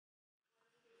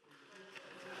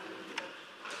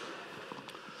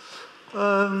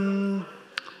Um,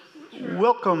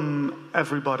 Welcome,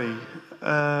 everybody,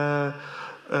 here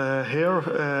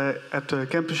at the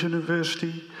campus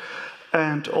university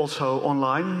and also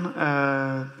online.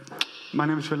 My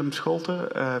name is Willem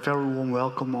Scholte. Very warm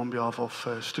welcome on behalf of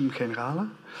Studium Generale.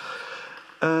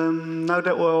 Now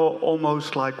that we're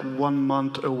almost like 1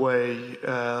 month away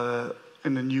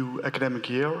in the new academic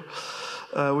year,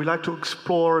 we like to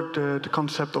explore the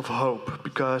concept of hope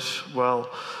because, well,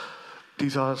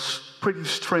 these are pretty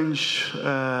strange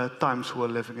times we're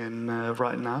living in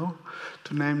right now.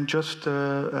 To name just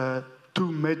 2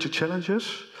 major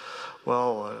challenges,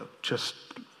 well, just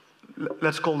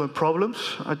let's call them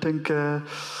problems, I think,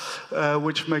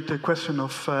 which make the question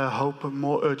of hope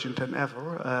more urgent than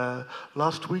ever.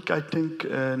 Last week, I think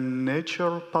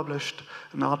Nature published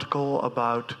an article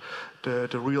about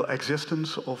the real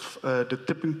existence of the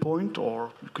tipping point, or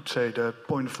you could say the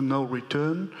point of no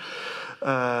return,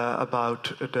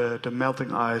 about the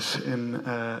melting ice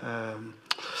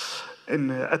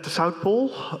at the South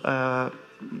Pole,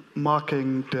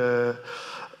 marking the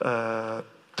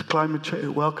climate change.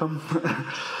 Welcome,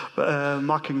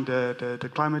 marking the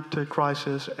climate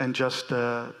crisis. And just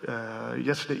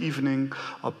yesterday evening,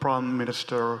 our Prime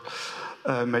Minister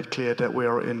made clear that we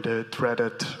are in the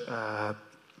dreaded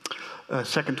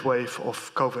second wave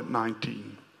of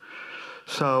COVID-19.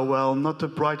 So, well, not the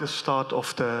brightest start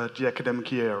of the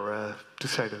academic year, to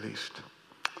say the least.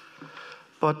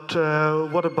 But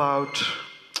what about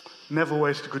never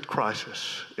waste a good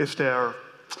crisis? Is there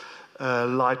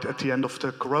light at the end of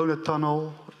the corona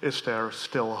tunnel? Is there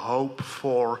still hope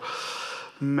for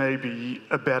maybe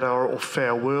a better or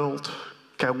fair world?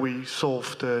 Can we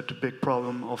solve the big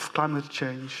problem of climate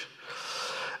change?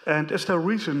 And is there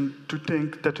reason to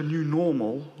think that the new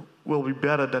normal will be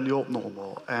better than the old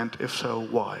normal? And if so,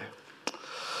 why?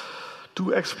 To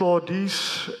explore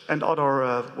these and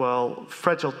other, well,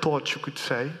 fragile thoughts, you could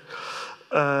say,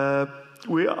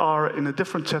 we are in a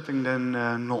different setting than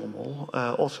normal,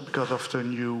 also because of the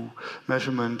new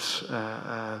measurements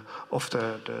of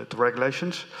the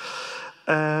regulations.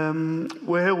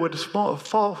 We're here with a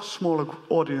far smaller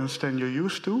audience than you're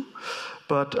used to,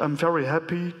 but I'm very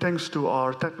happy, thanks to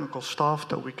our technical staff,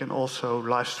 that we can also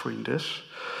live stream this.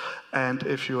 And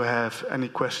if you have any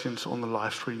questions on the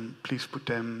live stream, please put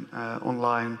them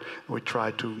online. We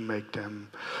try to make them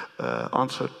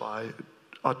answered by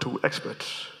our 2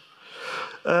 experts.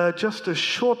 Just a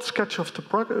short sketch of the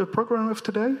program of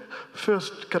today.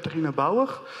 First, Katharina Bauer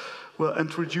will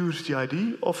introduce the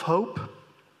idea of hope.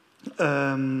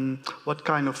 What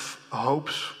kind of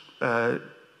hopes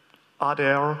are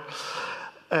there?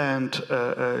 And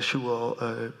she will,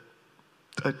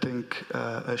 I think,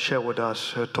 share with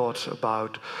us her thoughts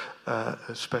about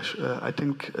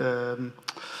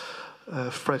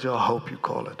fragile hope, you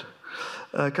call it.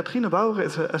 Katharina Bauer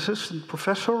is an assistant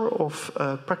professor of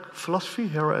practical philosophy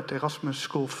here at Erasmus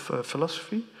School of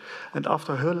Philosophy. And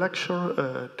after her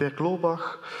lecture, Derk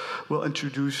Loorbach will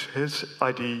introduce his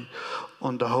idea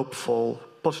on the hopeful,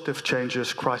 positive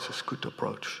changes crisis could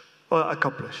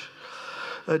accomplish.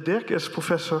 Dirk is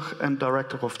professor and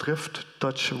director of DRIFT,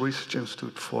 Dutch Research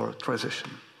Institute for Transition.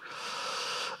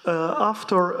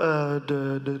 After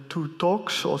the 2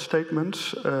 talks or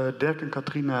statements, Dirk and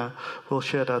Katharina will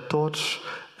share their thoughts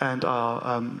and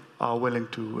are willing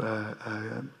to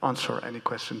answer any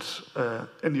questions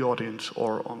in the audience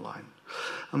or online.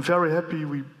 I'm very happy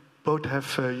we both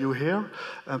have you here.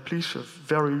 And please, a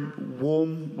very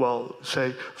warm, well,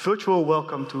 say, virtual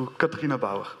welcome to Katharina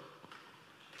Bauer.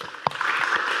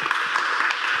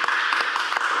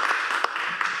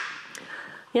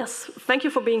 Yes, thank you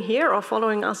for being here or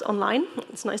following us online.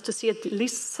 It's nice to see at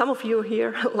least some of you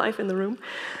here live in the room.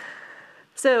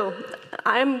 So,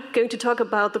 I'm going to talk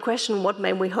about the question, what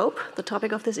may we hope, the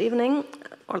topic of this evening,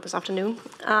 or this afternoon.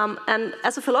 And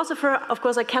as a philosopher, of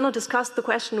course, I cannot discuss the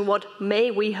question, what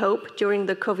may we hope during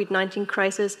the COVID-19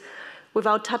 crisis,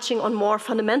 without touching on more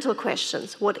fundamental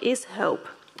questions. What is hope,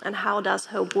 and how does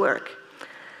hope work?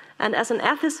 And as an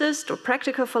ethicist or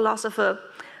practical philosopher,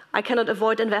 I cannot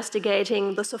avoid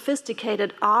investigating the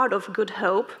sophisticated art of good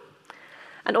hope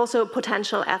and also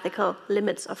potential ethical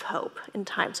limits of hope in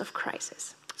times of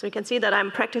crisis. So you can see that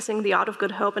I'm practicing the art of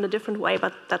good hope in a different way,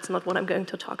 but that's not what I'm going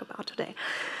to talk about today.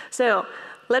 So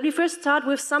let me first start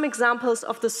with some examples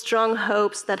of the strong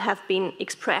hopes that have been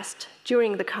expressed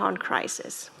during the current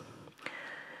crisis.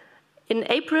 In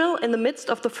April, in the midst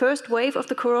of the first wave of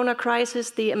the corona crisis,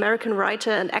 the American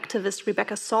writer and activist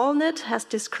Rebecca Solnit has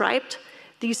described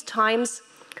these times,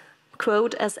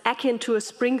 quote, as akin to a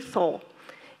spring thaw.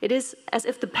 It is as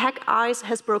if the pack ice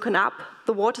has broken up,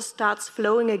 the water starts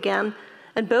flowing again,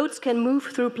 and boats can move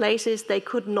through places they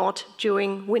could not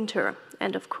during winter,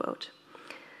 end of quote.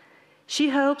 She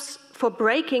hopes for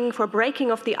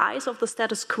breaking of the ice of the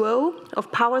status quo,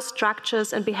 of power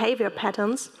structures and behavior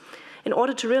patterns, in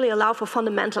order to really allow for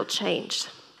fundamental change.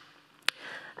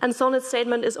 And Sonnet's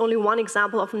statement is only one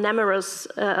example of numerous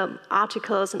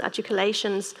articles and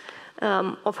articulations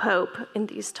of hope in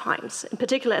these times, in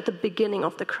particular at the beginning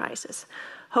of the crisis.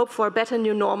 Hope for a better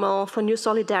new normal, for new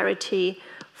solidarity,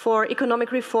 for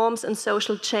economic reforms and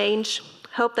social change,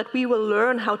 hope that we will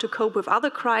learn how to cope with other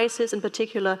crises, in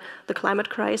particular the climate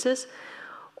crisis,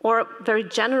 or very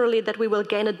generally that we will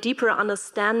gain a deeper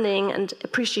understanding and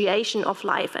appreciation of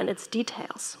life and its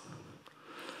details.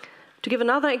 To give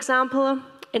another example,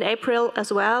 in April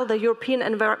as well, the European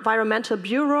Environmental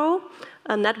Bureau,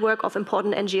 a network of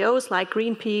important NGOs like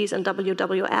Greenpeace and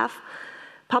WWF,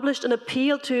 published an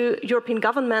appeal to European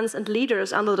governments and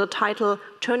leaders under the title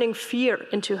Turning Fear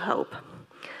into Hope.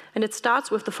 And it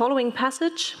starts with the following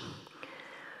passage.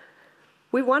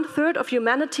 With 1/3 of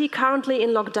humanity currently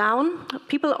in lockdown,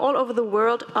 people all over the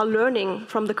world are learning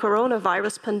from the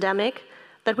coronavirus pandemic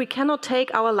that we cannot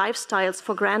take our lifestyles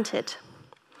for granted.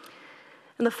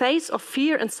 In the face of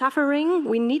fear and suffering,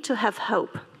 we need to have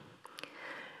hope.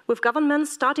 With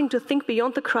governments starting to think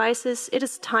beyond the crisis, it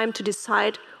is time to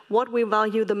decide what we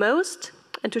value the most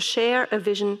and to share a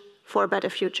vision for a better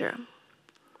future.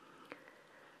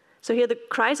 So here the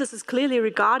crisis is clearly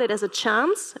regarded as a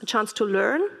chance to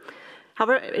learn.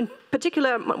 However, in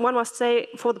particular, one must say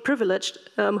for the privileged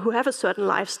who have a certain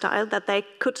lifestyle that they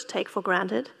could take for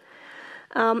granted.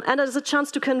 And as a chance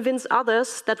to convince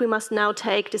others that we must now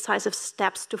take decisive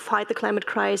steps to fight the climate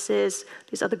crisis.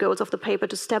 These are the goals of the paper: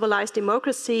 to stabilize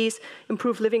democracies,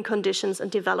 improve living conditions,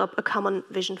 and develop a common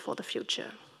vision for the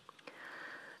future.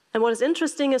 And what is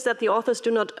interesting is that the authors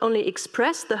do not only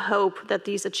express the hope that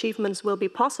these achievements will be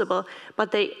possible,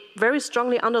 but they very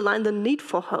strongly underline the need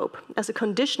for hope as a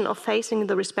condition of facing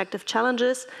the respective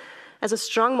challenges, as a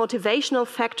strong motivational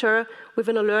factor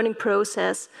within a learning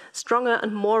process, stronger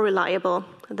and more reliable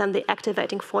than the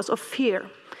activating force of fear.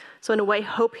 So in a way,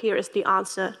 hope here is the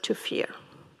answer to fear.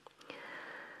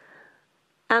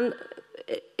 And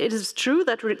it is true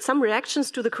that some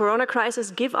reactions to the corona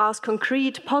crisis give us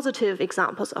concrete positive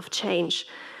examples of change.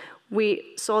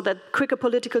 We saw that quicker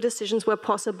political decisions were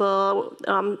possible.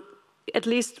 At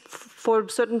least for a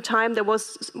certain time, there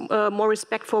was more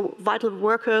respect for vital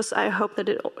workers. I hope that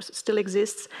it still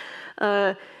exists.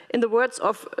 In the words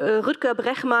of Rutger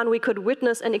Bregman, we could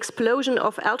witness an explosion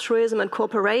of altruism and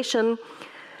cooperation.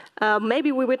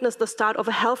 Maybe we witnessed the start of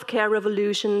a healthcare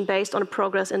revolution based on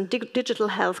progress in digital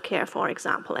healthcare, for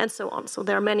example, and so on. So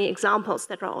there are many examples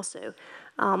that are also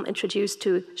introduced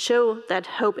to show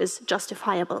that hope is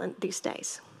justifiable in these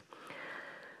days.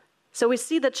 So we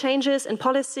see that changes in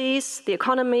policies, the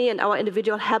economy, and our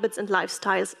individual habits and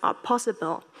lifestyles are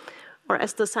possible. Or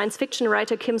as the science fiction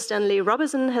writer Kim Stanley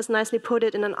Robinson has nicely put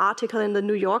it in an article in The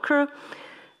New Yorker,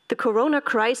 the corona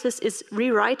crisis is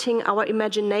rewriting our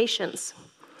imaginations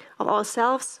of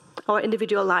ourselves, our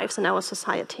individual lives, and our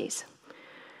societies.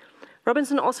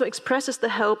 Robinson also expresses the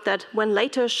hope that when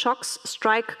later shocks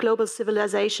strike global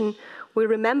civilization, we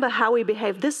remember how we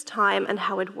behaved this time and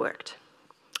how it worked.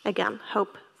 Again,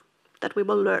 hope that we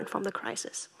will learn from the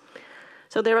crisis.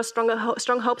 So there are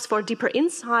strong hopes for deeper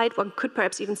insight, one could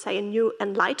perhaps even say a new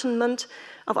enlightenment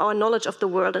of our knowledge of the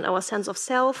world and our sense of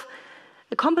self,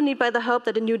 accompanied by the hope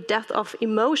that a new depth of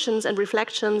emotions and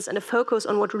reflections and a focus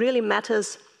on what really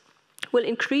matters will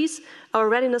increase our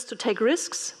readiness to take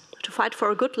risks, to fight for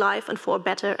a good life and for a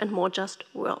better and more just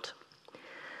world.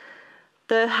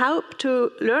 The hope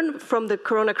to learn from the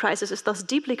corona crisis is thus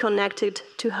deeply connected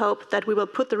to hope that we will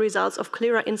put the results of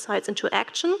clearer insights into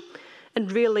action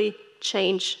and really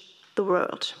change the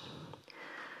world.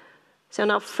 So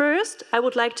now first, I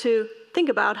would like to think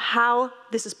about how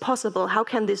this is possible, how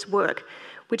can this work?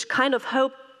 Which kind of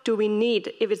hope do we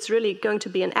need if it's really going to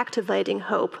be an activating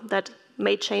hope that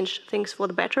may change things for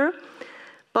the better?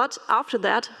 But after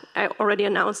that, I already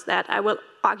announced that I will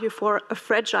argue for a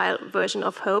fragile version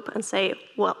of hope and say,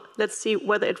 well, let's see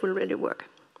whether it will really work.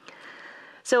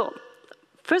 So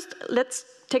first, let's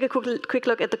take a quick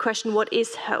look at the question, what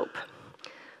is hope?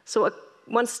 So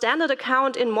one standard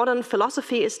account in modern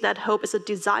philosophy is that hope is a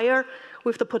desire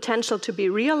with the potential to be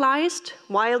realized,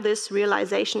 while this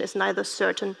realization is neither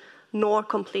certain nor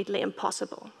completely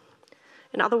impossible.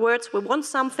 In other words, we want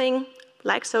something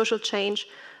like social change.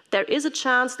 There is a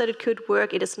chance that it could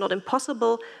work. It is not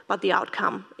impossible, but the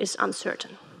outcome is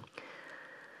uncertain.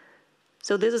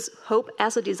 So this is hope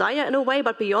as a desire in a way,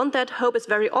 but beyond that, hope is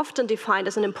very often defined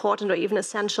as an important or even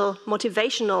essential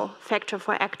motivational factor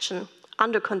for action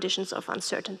under conditions of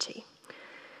uncertainty.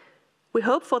 We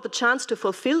hope for the chance to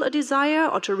fulfill a desire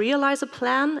or to realize a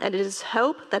plan, and it is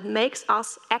hope that makes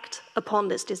us act upon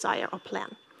this desire or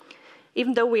plan,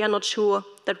 even though we are not sure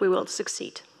that we will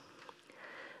succeed.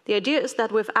 The idea is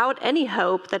that without any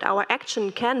hope that our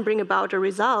action can bring about a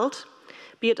result,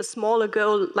 be it a smaller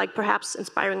goal like perhaps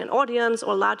inspiring an audience,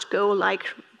 or a large goal like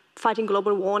fighting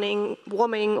global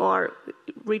warming or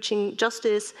reaching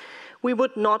justice, we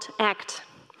would not act.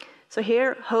 So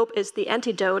here, hope is the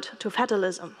antidote to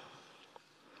fatalism.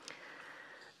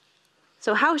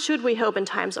 So how should we hope in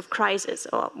times of crisis?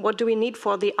 Or what do we need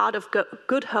for the art of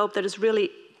good hope that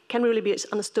can really be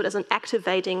understood as an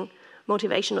activating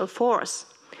motivational force?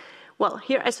 Well,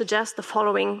 here I suggest the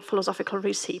following philosophical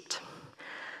receipt.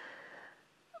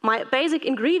 My basic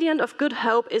ingredient of good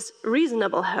hope is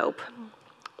reasonable hope.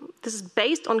 This is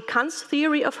based on Kant's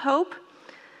theory of hope.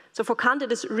 So for Kant,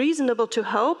 it is reasonable to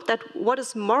hope that what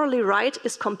is morally right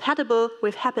is compatible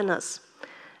with happiness,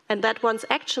 and that one's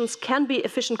actions can be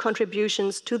efficient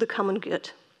contributions to the common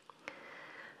good.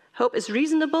 Hope is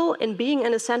reasonable in being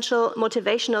an essential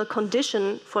motivational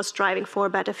condition for striving for a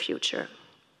better future.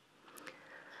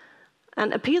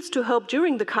 And appeals to hope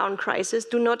during the current crisis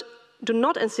do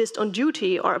not insist on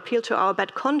duty or appeal to our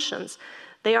bad conscience.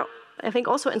 They are, I think,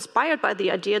 also inspired by the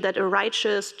idea that a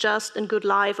righteous, just, and good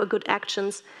life or good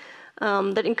actions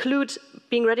that include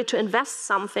being ready to invest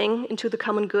something into the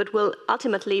common good will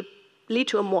ultimately lead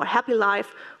to a more happy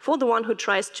life for the one who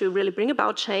tries to really bring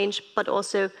about change, but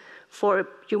also for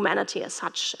humanity as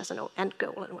such, as an end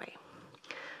goal in a way.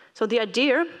 So the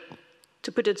idea,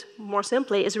 to put it more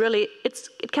simply, is really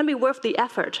it can be worth the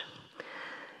effort,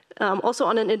 also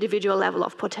on an individual level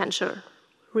of potential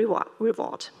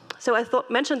reward. So I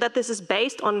mentioned that this is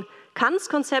based on Kant's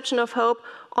conception of hope.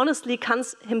 Honestly,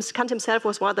 Kant himself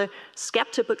was rather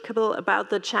skeptical about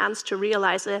the chance to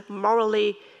realize a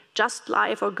morally just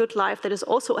life or good life that is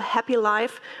also a happy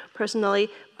life, personally,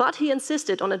 but he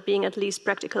insisted on it being at least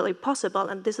practically possible,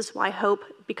 and this is why hope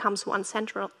becomes one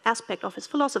central aspect of his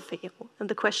philosophy, and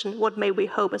the question, what may we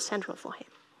hope, is central for him.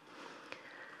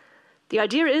 The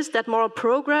idea is that moral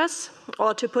progress,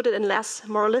 or to put it in less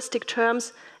moralistic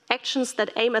terms, actions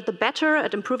that aim at the better,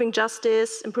 at improving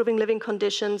justice, improving living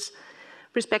conditions,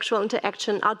 respectful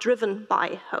interaction, are driven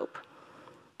by hope.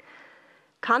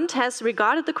 Kant has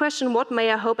regarded the question, what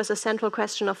may I hope, as a central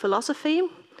question of philosophy,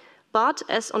 but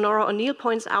as Honora O'Neill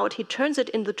points out, he turns it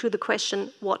into the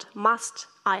question, what must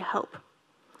I hope?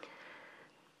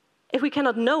 If we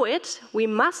cannot know it, we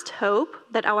must hope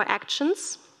that our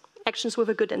actions with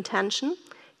a good intention,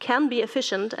 can be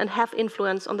efficient and have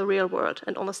influence on the real world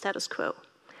and on the status quo.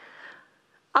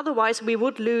 Otherwise, we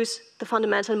would lose the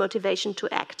fundamental motivation to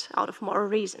act out of moral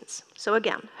reasons. So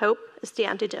again, hope is the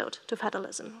antidote to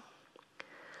fatalism.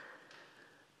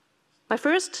 My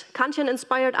first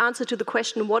Kantian-inspired answer to the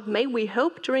question, what may we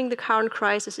hope during the current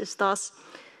crisis, is thus,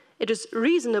 it is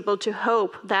reasonable to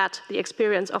hope that the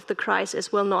experience of the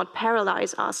crisis will not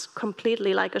paralyze us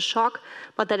completely like a shock,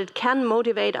 but that it can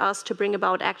motivate us to bring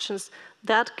about actions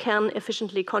that can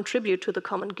efficiently contribute to the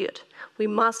common good. We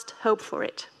must hope for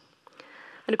it.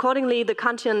 And accordingly, the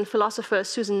Kantian philosopher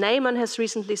Susan Neyman has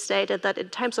recently stated that in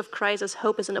times of crisis,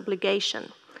 hope is an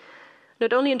obligation.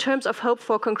 Not only in terms of hope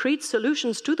for concrete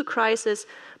solutions to the crisis,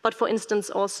 but for instance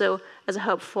also as a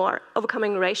hope for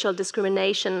overcoming racial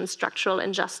discrimination and structural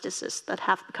injustices that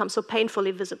have become so painfully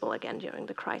visible again during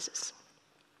the crisis.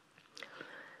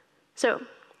 So,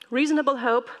 reasonable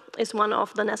hope is one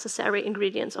of the necessary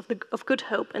ingredients of good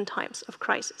hope in times of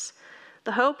crisis.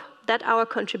 The hope that our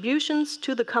contributions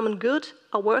to the common good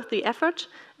are worth the effort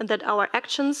and that our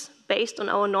actions, based on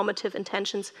our normative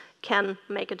intentions, can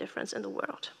make a difference in the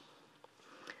world.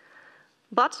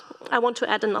 But I want to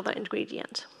add another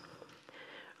ingredient,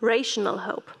 rational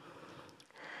hope.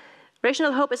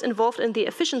 Rational hope is involved in the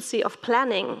efficiency of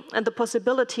planning and the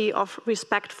possibility of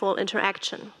respectful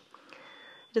interaction.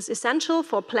 It is essential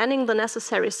for planning the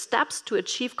necessary steps to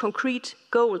achieve concrete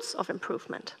goals of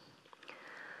improvement.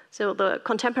 So the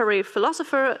contemporary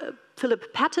philosopher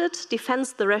Philip Pettit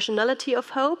defends the rationality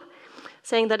of hope,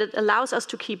 saying that it allows us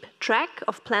to keep track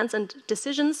of plans and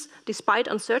decisions despite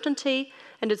uncertainty,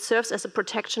 and it serves as a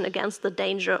protection against the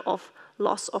danger of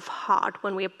loss of heart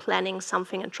when we are planning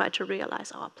something and try to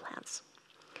realize our plans.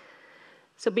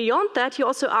 So beyond that, he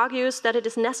also argues that it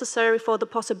is necessary for the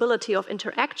possibility of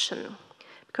interaction,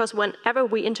 because whenever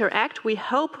we interact, we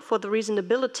hope for the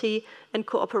reasonability and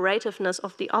cooperativeness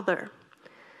of the other.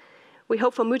 We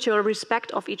hope for mutual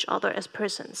respect of each other as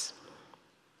persons.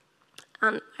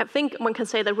 And I think one can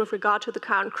say that with regard to the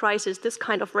current crisis, this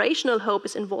kind of rational hope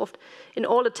is involved in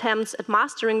all attempts at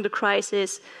mastering the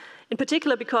crisis, In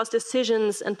particular, because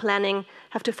decisions and planning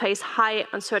have to face high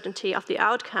uncertainty of the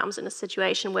outcomes in a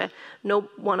situation where no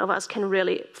one of us can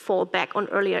really fall back on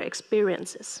earlier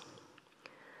experiences.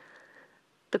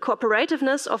 The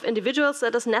cooperativeness of individuals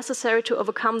that is necessary to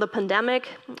overcome the pandemic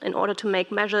in order to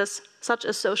make measures such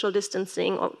as social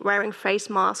distancing or wearing face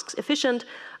masks efficient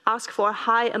ask for a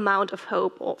high amount of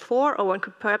hope or one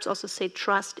could perhaps also say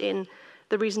trust in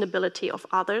the reasonability of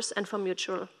others and for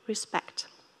mutual respect.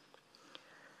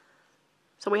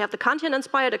 So we have the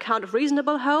Kantian-inspired account of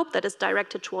reasonable hope that is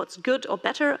directed towards good or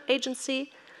better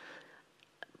agency.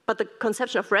 But the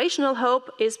conception of rational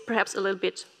hope is perhaps a little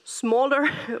bit smaller,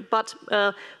 but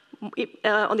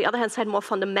on the other hand side more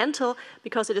fundamental,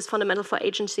 because it is fundamental for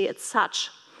agency as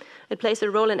such. It plays a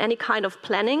role in any kind of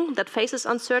planning that faces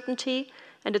uncertainty,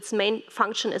 and its main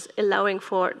function is allowing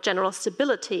for general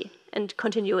stability and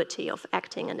continuity of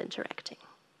acting and interacting.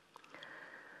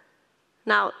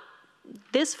 Now,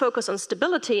 this focus on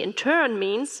stability in turn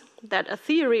means that a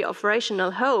theory of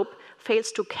rational hope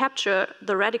fails to capture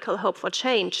the radical hope for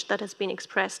change that has been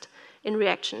expressed in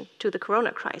reaction to the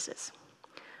corona crisis.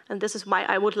 And this is why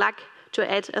I would like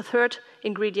to add a third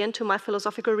ingredient to my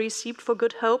philosophical recipe for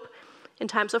good hope in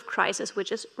times of crisis,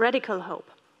 which is radical hope.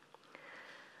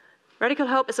 Radical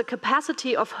hope is a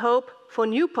capacity of hope for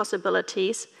new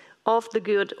possibilities of the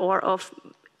good or of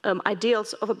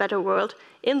ideals of a better world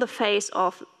in the face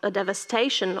of a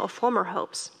devastation of former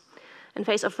hopes, in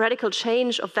face of radical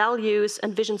change of values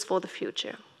and visions for the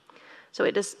future. So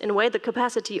it is, in a way, the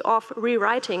capacity of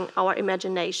rewriting our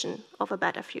imagination of a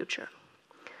better future.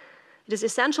 It is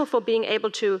essential for being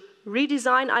able to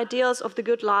redesign ideals of the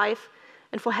good life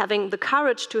and for having the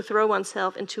courage to throw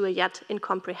oneself into a yet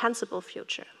incomprehensible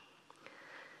future.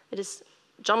 It is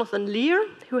Jonathan Lear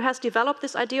who has developed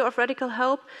this idea of radical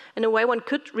hope. In a way, one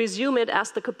could resume it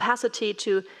as the capacity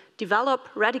to develop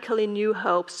radically new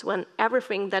hopes when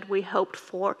everything that we hoped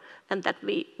for and that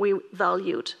we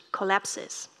valued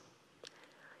collapses.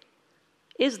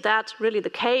 Is that really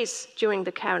the case during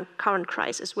the current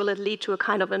crisis? Will it lead to a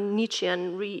kind of a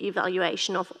Nietzschean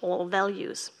re-evaluation of all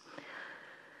values?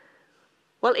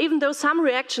 Well, even though some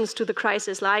reactions to the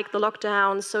crisis, like the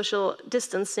lockdown, social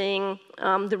distancing,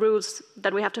 the rules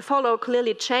that we have to follow,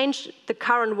 clearly change the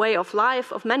current way of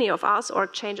life of many of us, or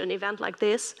change an event like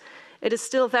this, it is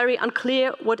still very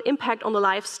unclear what impact on the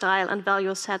lifestyle and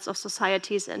value sets of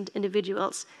societies and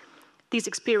individuals these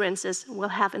experiences will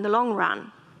have in the long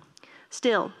run.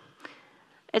 Still,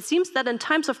 it seems that in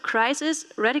times of crisis,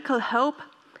 radical hope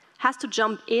has to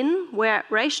jump in where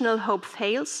rational hope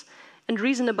fails, and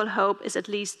reasonable hope is at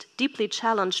least deeply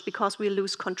challenged because we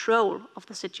lose control of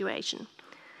the situation.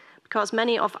 Because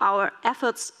many of our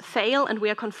efforts fail and we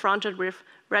are confronted with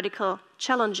radical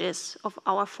challenges of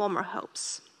our former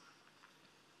hopes.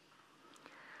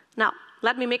 Now,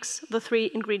 let me mix the three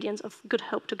ingredients of good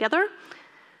hope together.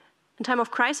 In time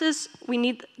of crisis, we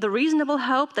need the reasonable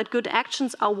hope that good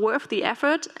actions are worth the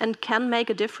effort and can make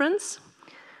a difference.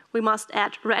 We must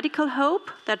add radical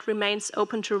hope that remains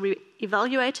open to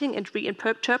re-evaluating and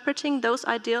reinterpreting those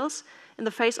ideals in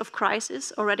the face of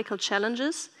crisis or radical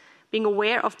challenges, being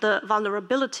aware of the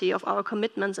vulnerability of our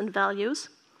commitments and values.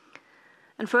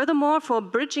 And furthermore, for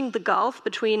bridging the gulf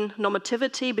between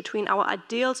normativity, between our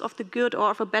ideals of the good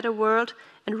or of a better world,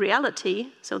 and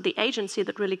reality, so the agency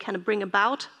that really can bring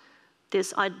about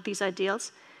these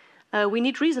ideals, we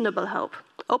need reasonable hope,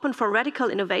 open for radical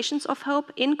innovations of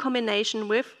hope in combination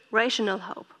with rational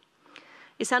hope.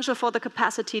 Essential for the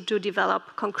capacity to develop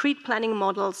concrete planning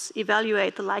models,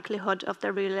 evaluate the likelihood of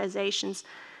their realizations,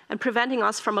 and preventing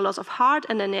us from a loss of heart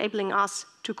and enabling us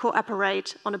to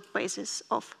cooperate on a basis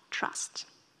of trust.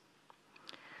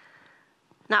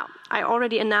 Now, I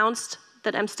already announced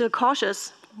that I'm still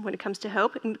cautious when it comes to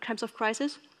hope in times of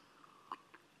crisis.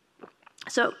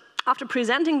 So, after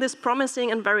presenting this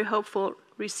promising and very hopeful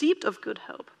receipt of good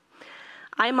hope,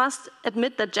 I must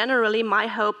admit that generally my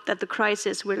hope that the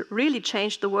crisis will really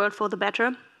change the world for the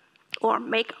better or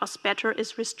make us better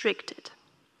is restricted.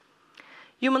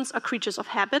 Humans are creatures of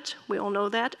habit, we all know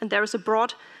that, and there is a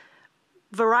broad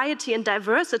variety and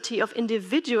diversity of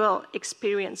individual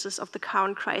experiences of the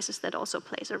current crisis that also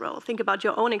plays a role. Think about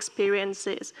your own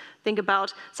experiences. Think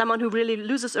about someone who really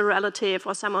loses a relative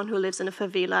or someone who lives in a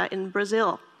favela in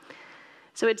Brazil.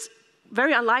 So it's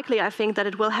very unlikely, I think, that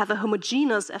it will have a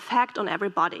homogeneous effect on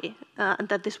everybody and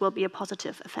that this will be a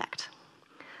positive effect.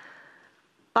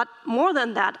 But more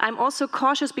than that, I'm also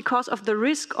cautious because of the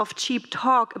risk of cheap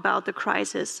talk about the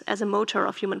crisis as a motor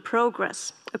of human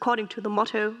progress, according to the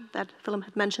motto that Willem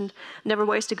had mentioned, never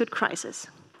waste a good crisis.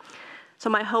 So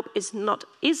my hope is not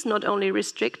only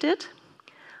restricted,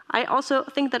 I also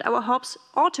think that our hopes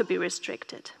ought to be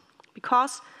restricted.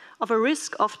 because of a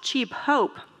risk of cheap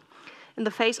hope in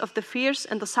the face of the fears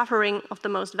and the suffering of the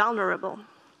most vulnerable.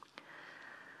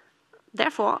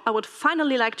 Therefore, I would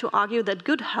finally like to argue that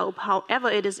good hope, however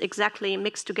it is exactly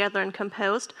mixed together and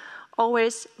composed,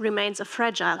 always remains a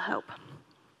fragile hope.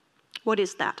 What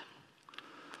is that?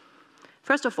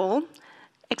 First of all,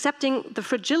 accepting the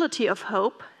fragility of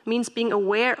hope means being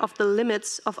aware of the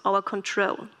limits of our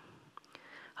control.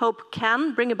 Hope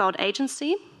can bring about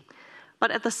agency,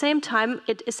 but at the same time,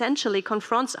 it essentially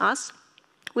confronts us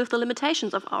with the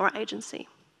limitations of our agency.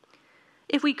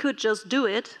 If we could just do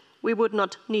it, we would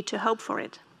not need to hope for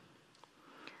it.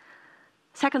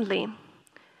 Secondly,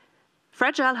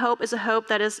 fragile hope is a hope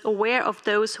that is aware of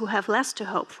those who have less to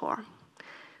hope for.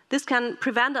 This can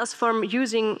prevent us from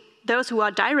using those who are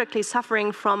directly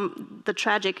suffering from the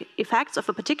tragic effects of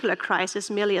a particular crisis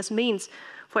merely as means,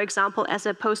 for example, as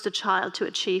a poster child to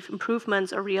achieve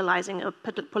improvements or realizing a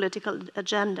political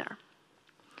agenda.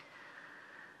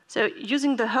 So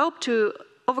using the hope to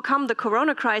overcome the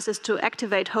corona crisis to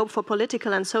activate hope for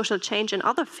political and social change in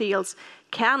other fields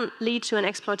can lead to an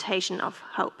exploitation of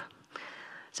hope.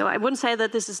 So I wouldn't say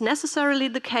that this is necessarily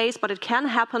the case, but it can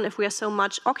happen if we are so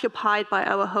much occupied by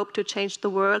our hope to change the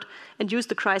world and use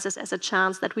the crisis as a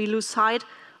chance that we lose sight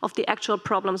of the actual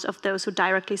problems of those who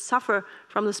directly suffer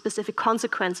from the specific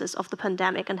consequences of the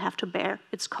pandemic and have to bear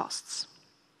its costs.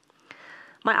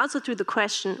 My answer to the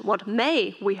question, what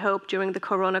may we hope during the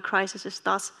corona crisis, is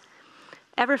thus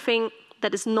everything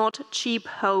that is not cheap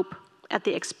hope at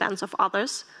the expense of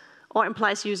others or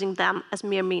implies using them as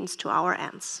mere means to our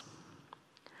ends.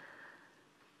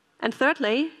 And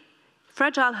thirdly,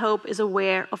 fragile hope is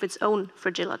aware of its own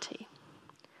fragility.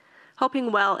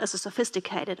 Hoping well is a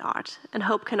sophisticated art, and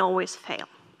hope can always fail.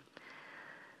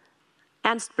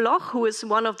 Ernst Bloch, who is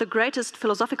one of the greatest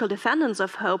philosophical defendants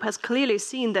of hope, has clearly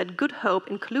seen that good hope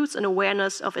includes an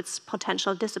awareness of its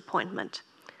potential disappointment.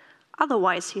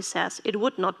 Otherwise, he says, it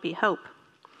would not be hope.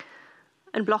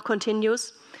 And Bloch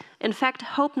continues, in fact,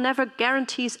 hope never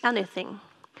guarantees anything.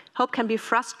 Hope can be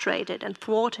frustrated and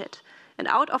thwarted, and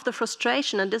out of the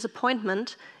frustration and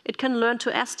disappointment, it can learn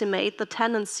to estimate the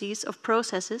tendencies of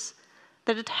processes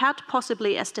that it had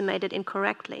possibly estimated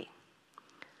incorrectly.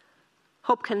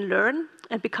 Hope can learn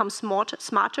and become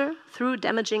smarter through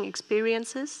damaging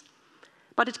experiences,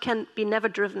 but it can be never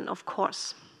driven off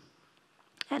course.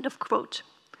 End of quote.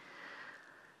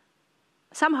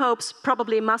 Some hopes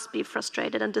probably must be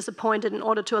frustrated and disappointed in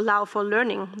order to allow for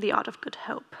learning the art of good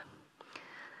hope.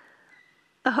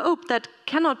 A hope that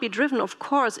cannot be driven, of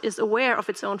course, is aware of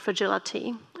its own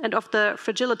fragility and of the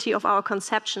fragility of our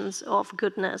conceptions of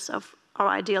goodness, of our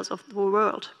ideals of the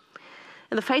world,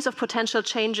 in the face of potential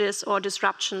changes or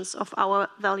disruptions of our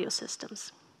value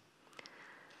systems.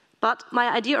 But my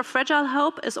idea of fragile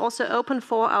hope is also open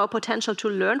for our potential to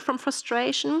learn from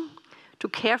frustration, to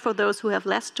care for those who have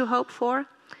less to hope for,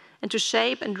 and to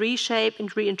shape and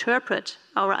reinterpret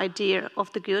our idea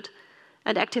of the good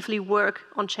and actively work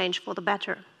on change for the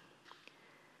better.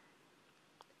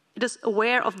 It is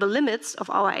aware of the limits of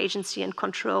our agency and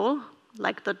control,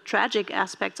 like the tragic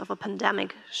aspects of a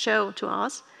pandemic show to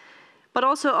us, but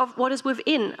also of what is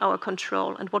within our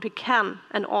control and what we can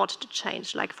and ought to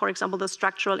change, like, for example, the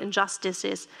structural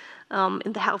injustices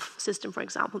in the health system, for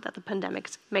example, that the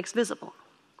pandemic makes visible.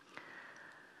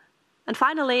 And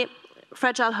finally,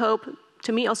 fragile hope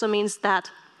to me also means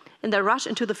that in their rush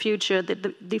into the future, the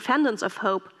defendants of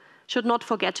hope should not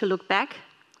forget to look back,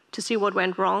 to see what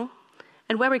went wrong,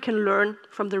 and where we can learn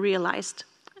from the realized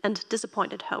and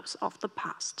disappointed hopes of the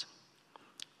past.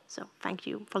 So thank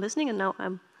you for listening, and now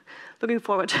I'm looking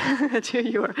forward to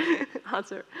your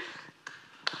answer.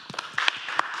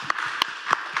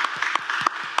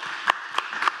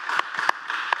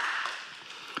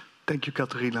 Thank you,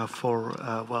 Katharina, for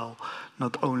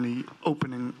not only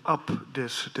opening up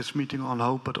this meeting on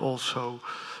hope, but also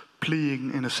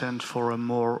pleading, in a sense, for a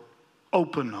more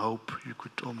open hope, you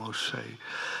could almost say.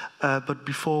 But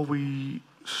before we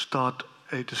start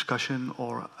a discussion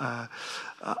or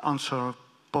answer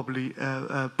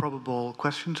probable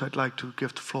questions, I'd like to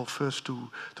give the floor first to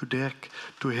Dirk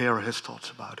to hear his thoughts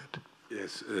about it.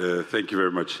 Yes, thank you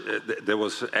very much. That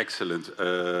was excellent.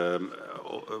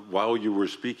 While you were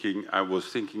speaking, I was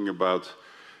thinking about,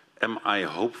 am I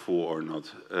hopeful or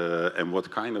not? And what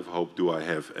kind of hope do I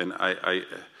have? And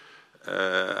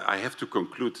I have to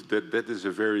conclude that that is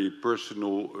a very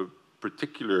personal,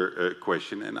 particular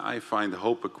question, and I find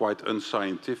hope a quite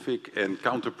unscientific and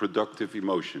counterproductive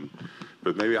emotion.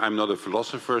 But maybe I'm not a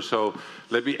philosopher, so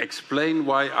let me explain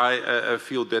why I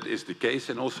feel that is the case,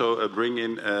 and also bring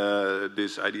in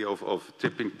this idea of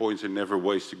tipping points and never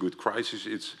waste a good crisis.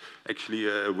 It's actually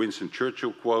a Winston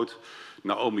Churchill quote.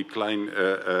 Naomi Klein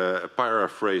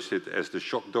paraphrased it as the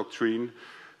shock doctrine,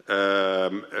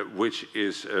 which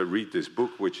is, read this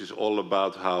book, which is all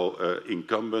about how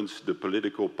incumbents, the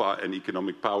political and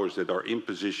economic powers that are in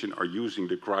position, are using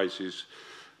the crisis,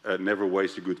 never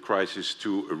waste a good crisis,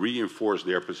 to reinforce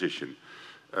their position.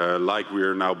 Like we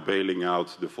are now bailing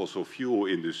out the fossil fuel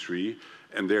industry,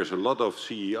 and there's a lot of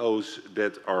CEOs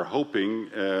that are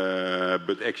hoping,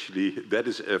 but actually that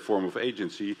is a form of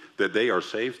agency, that they are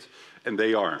saved, and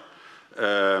they are.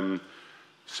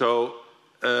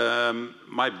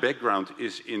 My background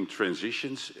is in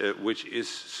transitions, which is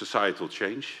societal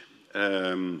change.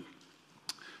 And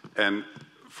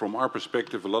from our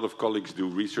perspective, a lot of colleagues do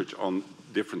research on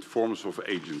different forms of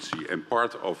agency. And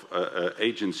part of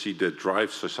agency that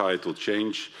drives societal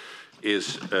change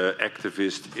is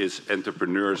activists, is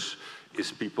entrepreneurs,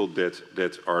 is people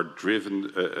that are driven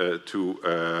to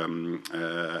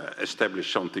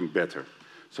establish something better.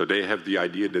 So they have the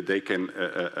idea that they can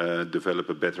develop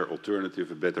a better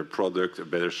alternative, a better product, a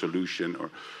better solution. Or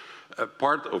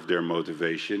part of their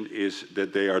motivation is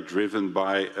that they are driven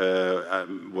by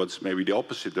what's maybe the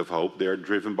opposite of hope. They are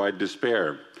driven by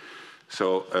despair.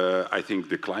 So I think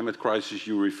the climate crisis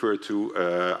you refer to,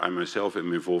 I myself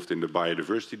am involved in the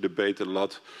biodiversity debate a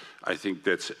lot. I think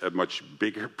that's a much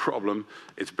bigger problem.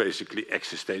 It's basically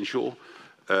existential.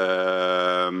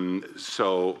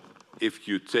 So if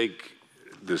you take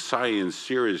the science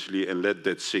seriously and let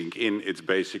that sink in, it's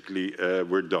basically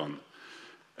we're done.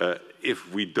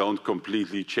 If we don't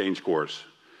completely change course.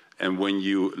 And when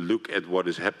you look at what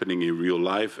is happening in real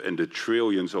life and the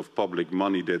trillions of public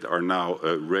money that are now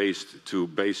raised to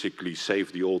basically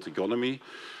save the old economy,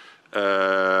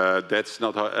 that's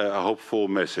not a hopeful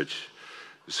message.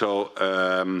 So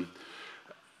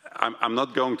I'm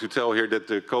not going to tell here that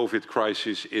the COVID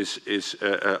crisis is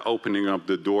opening up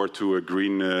the door to a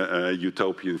green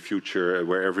utopian future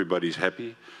where everybody's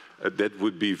happy. That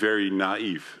would be very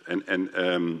naive.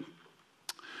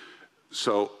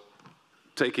 So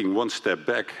taking one step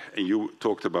back, and you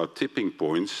talked about tipping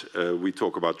points, we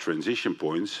talk about transition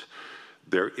points.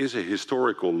 There is a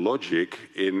historical logic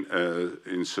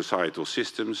in societal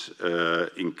systems,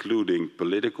 including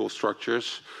political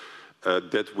structures,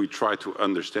 that we try to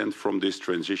understand from this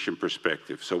transition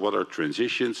perspective. So what are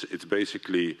transitions? It's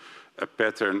basically a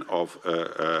pattern of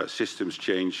systems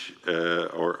change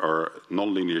or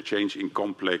nonlinear change in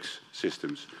complex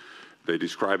systems. They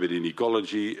describe it in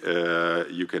ecology.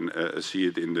 You can see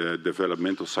it in the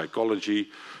developmental psychology,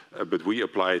 but we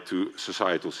apply it to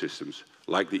societal systems,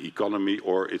 like the economy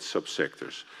or its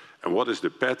subsectors. And what is the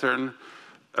pattern?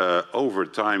 Over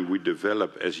time, we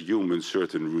develop as humans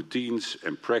certain routines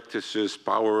and practices,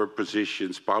 power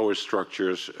positions, power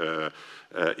structures,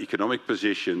 economic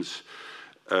positions,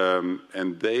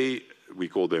 and we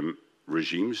call them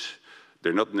regimes.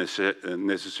 They're not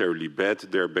necessarily bad.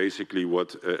 They're basically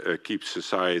what keeps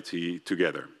society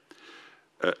together,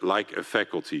 like a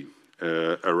faculty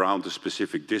around a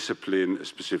specific discipline, a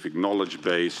specific knowledge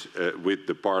base, with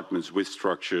departments, with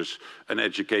structures, an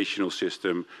educational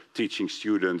system, teaching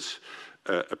students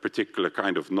a particular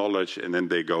kind of knowledge, and then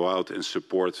they go out and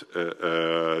support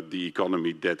the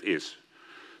economy that is.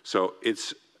 So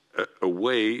it's a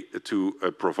way to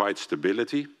provide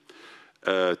stability,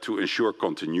 to ensure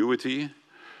continuity,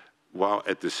 while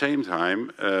at the same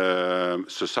time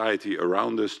society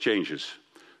around us changes.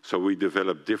 So we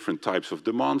develop different types of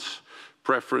demands,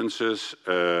 preferences,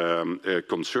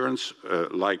 concerns,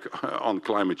 like on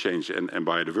climate change and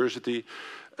biodiversity.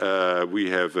 We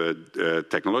have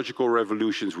technological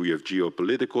revolutions, we have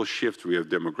geopolitical shifts, we have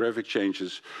demographic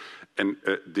changes, and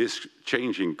this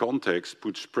changing context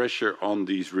puts pressure on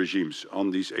these regimes,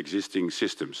 on these existing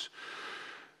systems.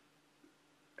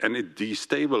 And it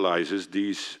destabilizes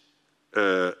these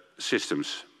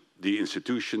systems, the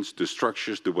institutions, the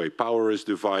structures, the way power is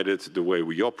divided, the way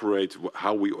we operate,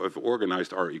 how we have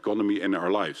organized our economy and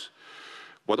our lives.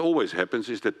 What always happens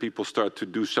is that people start to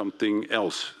do something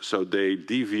else. So they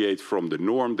deviate from the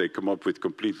norm, they come up with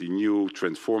completely new,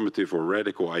 transformative or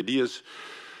radical ideas.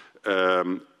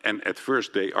 And at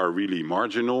first they are really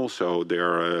marginal. So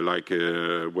they're like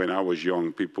when I was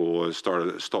young, people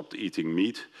stopped eating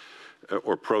meat.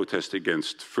 Or protest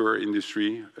against fur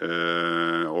industry,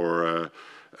 or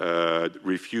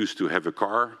refuse to have a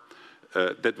car.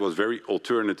 That was very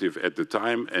alternative at the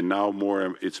time, and now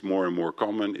it's more and more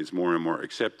common, it's more and more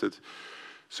accepted.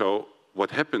 So what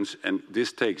happens, and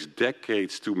this takes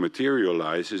decades to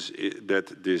materialize, is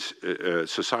that this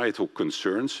societal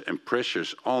concerns and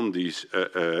pressures on these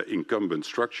incumbent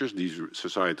structures, these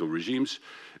societal regimes,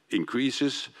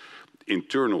 increases.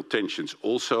 Internal tensions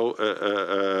also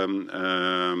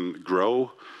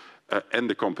grow, and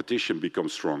the competition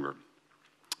becomes stronger.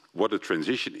 What a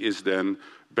transition is then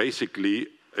basically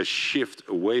a shift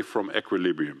away from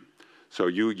equilibrium. So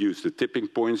you use the tipping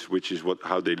points, which is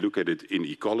how they look at it in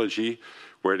ecology,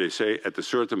 where they say at a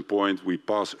certain point we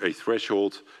pass a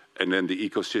threshold and then the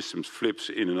ecosystem flips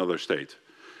in another state.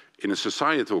 In a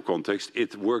societal context,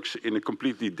 it works in a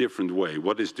completely different way.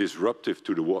 What is disruptive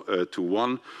to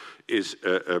one is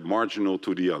marginal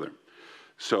to the other.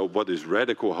 So what is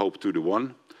radical hope to the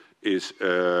one is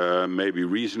maybe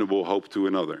reasonable hope to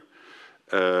another.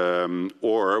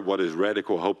 Or what is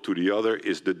radical hope to the other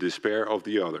is the despair of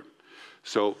the other.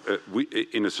 So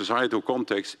in a societal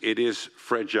context, it is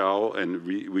fragile, and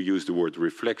we use the word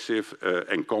reflexive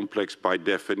and complex by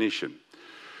definition.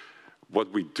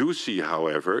 What we do see,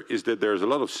 however, is that there's a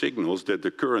lot of signals that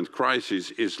the current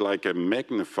crisis is like a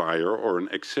magnifier or an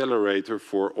accelerator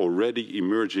for already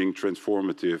emerging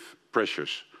transformative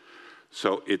pressures.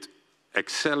 So it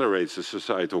accelerates the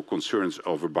societal concerns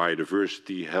over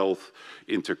biodiversity, health,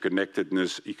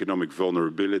 interconnectedness, economic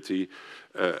vulnerability.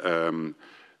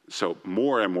 So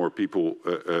more and more people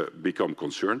become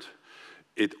concerned.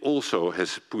 It also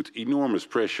has put enormous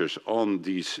pressures on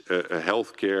these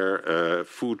healthcare,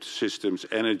 food systems,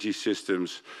 energy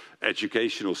systems,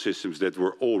 educational systems that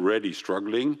were already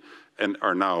struggling and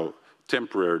are now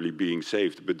temporarily being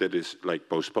saved, but that is like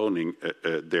postponing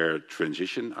their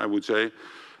transition, I would say.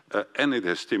 And it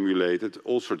has stimulated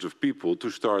all sorts of people to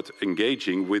start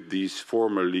engaging with these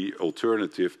formerly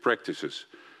alternative practices.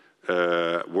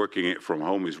 Working from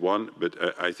home is one, but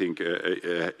I think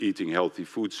eating healthy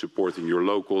food, supporting your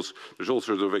locals, there's all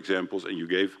sorts of examples, and you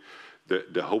gave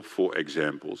the hopeful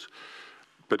examples.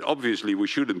 But obviously we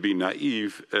shouldn't be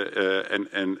naive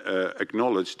and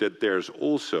acknowledge that there's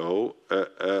also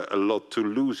a lot to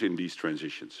lose in these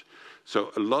transitions.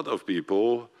 So a lot of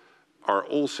people are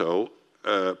also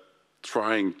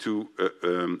trying to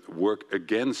work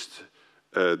against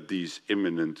these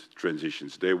imminent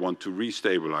transitions. They want to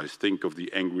restabilize. Think of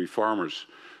the angry farmers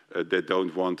that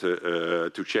don't want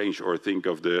to change, or think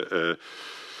of the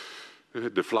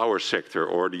flower sector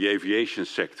or the aviation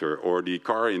sector or the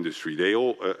car industry. They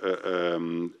all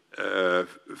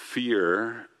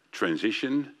fear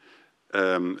transition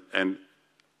and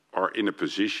are in a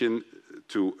position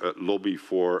to lobby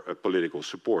for political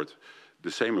support.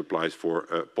 The same applies for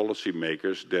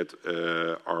policymakers that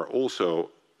are also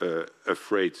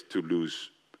afraid to lose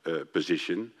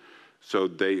position. So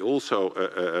they also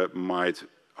might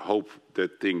hope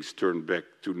that things turn back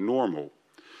to normal.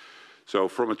 So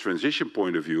from a transition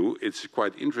point of view, it's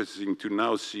quite interesting to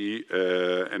now see,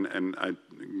 and I'm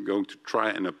going to try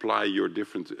and apply your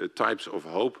different types of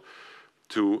hope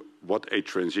to what a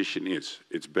transition is.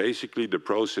 It's basically the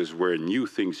process where new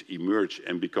things emerge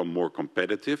and become more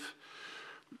competitive.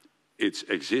 It's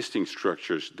existing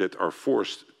structures that are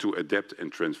forced to adapt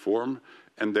and transform,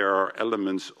 and there are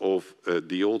elements of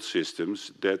the old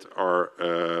systems that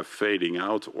are fading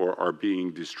out or are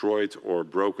being destroyed or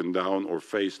broken down or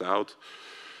phased out.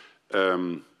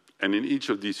 And in each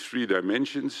of these three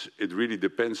dimensions, it really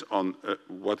depends on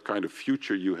what kind of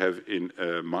future you have in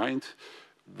mind,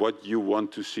 what you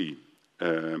want to see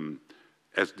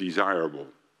as desirable.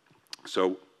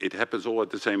 So it happens all at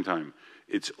the same time.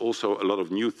 It's also a lot of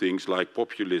new things like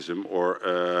populism or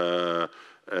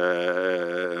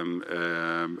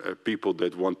people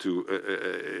that want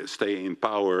to stay in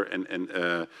power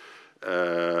and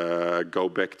go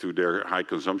back to their high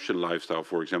consumption lifestyle,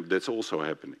 for example. That's also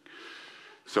happening.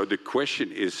 So the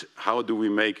question is, how do we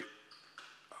make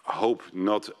hope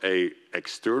not an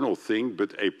external thing,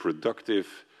 but a productive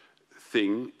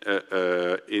thing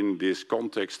in this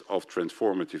context of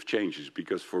transformative changes?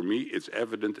 Because for me, it's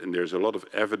evident, and there's a lot of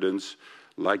evidence,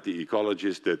 like the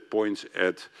ecologists, that points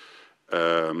at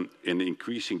an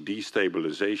increasing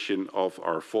destabilization of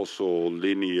our fossil,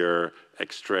 linear,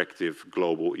 extractive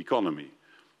global economy.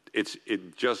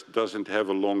 It just doesn't have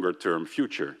a longer-term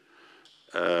future.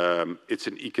 It's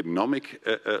an economic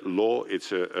law.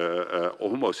 It's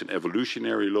almost an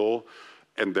evolutionary law.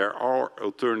 And there are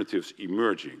alternatives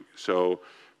emerging. So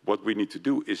what we need to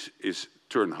do is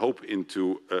turn hope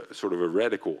into sort of a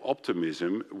radical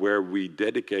optimism where we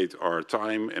dedicate our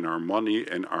time and our money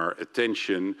and our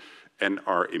attention and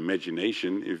our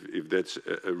imagination, if that's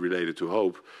related to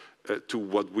hope, to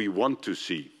what we want to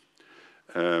see.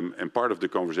 And part of the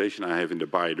conversation I have in the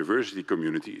biodiversity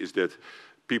community is that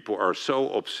people are so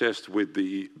obsessed with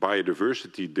the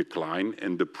biodiversity decline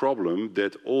and the problem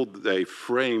that all they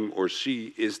frame or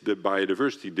see is the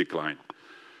biodiversity decline.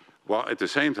 While at the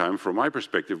same time, from my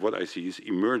perspective, what I see is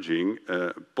emerging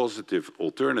positive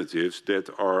alternatives that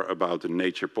are about a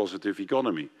nature-positive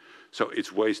economy. So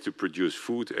it's ways to produce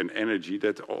food and energy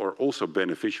that are also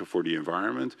beneficial for the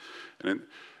environment.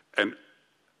 And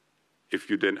if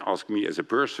you then ask me as a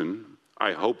person,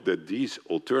 I hope that these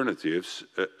alternatives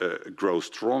grow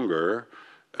stronger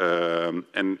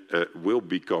and will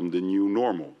become the new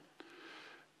normal.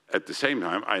 At the same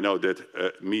time, I know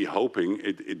that me hoping,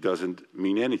 it doesn't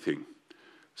mean anything.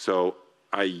 So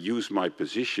I use my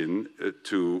position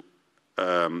to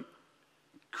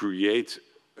create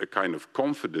a kind of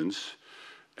confidence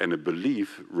and a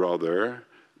belief, rather,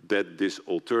 that this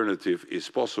alternative is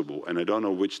possible. And I don't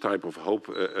know which type of hope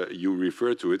you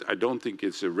refer to it. I don't think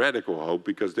it's a radical hope,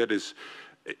 because that is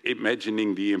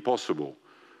imagining the impossible.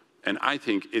 And I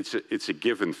think it's a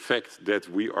given fact that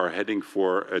we are heading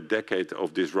for a decade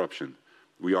of disruption.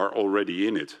 We are already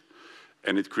in it.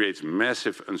 And it creates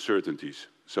massive uncertainties.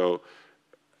 So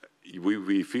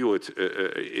we feel it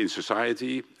in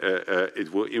society.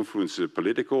 It will influence the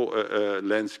political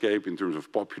landscape in terms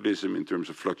of populism, in terms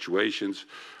of fluctuations.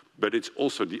 But it's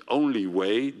also the only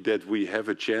way that we have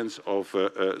a chance of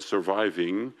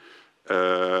surviving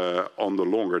on the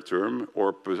longer term,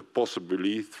 or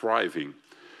possibly thriving.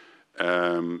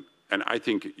 And I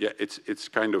think, yeah, it's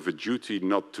kind of a duty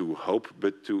not to hope,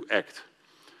 but to act.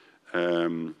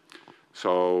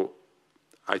 So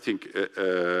I think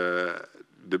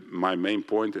my main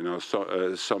point, and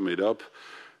I'll sum it up,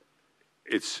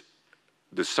 it's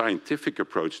the scientific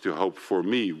approach to hope for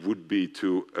me would be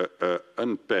to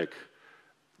unpack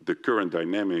the current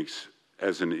dynamics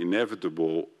as an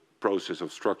inevitable process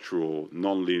of structural,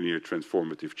 non-linear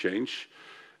transformative change,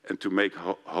 and to make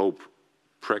hope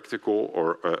practical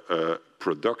or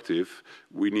productive,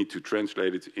 we need to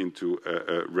translate it into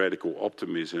radical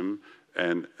optimism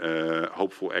and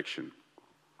hopeful action.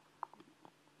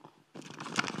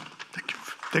 Thank you.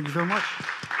 Thank you very much.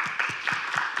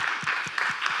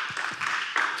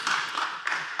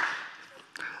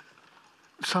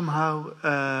 Somehow,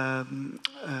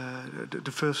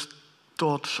 the first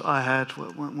thoughts I had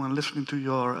when listening to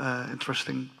your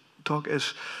interesting talk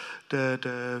is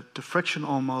the friction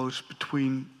almost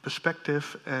between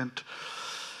perspective and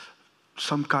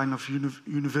some kind of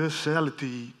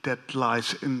universality that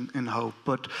lies in hope.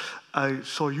 But I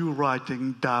saw you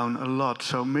writing down a lot,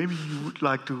 so maybe you would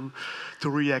like to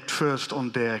react first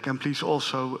on Derk, and please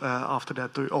also after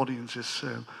that the audience is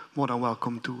more than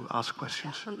welcome to ask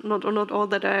questions. Not all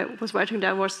that I was writing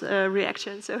down was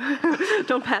reaction, so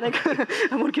don't panic.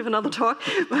 I won't give another talk.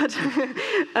 But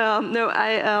no,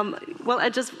 I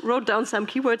just wrote down some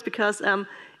keywords because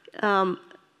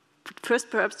first,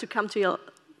 perhaps to come to your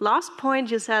last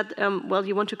point, you said, well,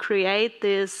 you want to create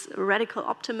this radical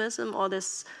optimism or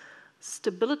this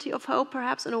stability of hope,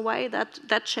 perhaps in a way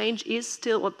that change is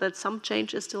still, or that some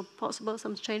change is still possible,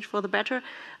 some change for the better.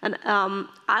 And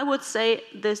I would say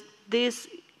this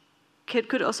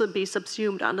could also be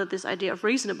subsumed under this idea of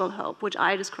reasonable hope, which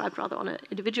I described rather on an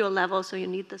individual level. So you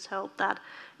need this hope that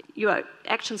your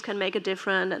actions can make a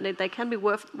difference, and they can be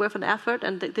worth an effort,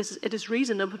 and it is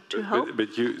reasonable to hope.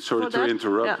 But you, sorry to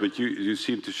interrupt, yeah. But you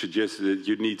seem to suggest that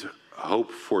you need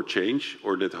hope for change,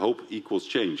 or that hope equals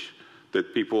change.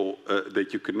 That people,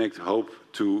 that you connect hope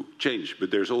to change.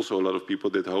 But there's also a lot of people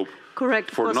that hope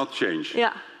for not change.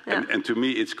 Yeah. Yeah. And to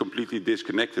me, it's completely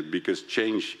disconnected, because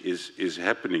change is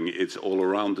happening. It's all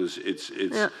around us.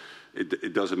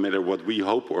 It doesn't matter what we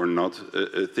hope or not.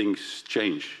 Things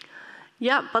change.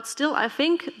 Yeah, but still, I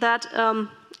think that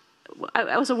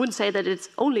I also wouldn't say that it's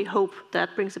only hope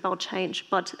that brings about change.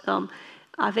 But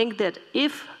I think that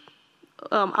if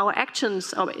our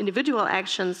actions, our individual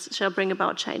actions, shall bring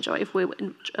about change, or if we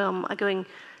are going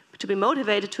to be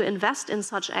motivated to invest in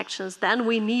such actions, then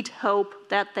we need hope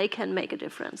that they can make a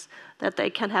difference, that they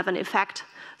can have an effect.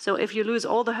 So if you lose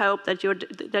all the hope that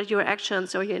your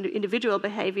actions or your individual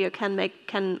behavior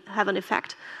can have an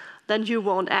effect, then you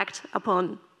won't act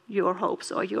upon your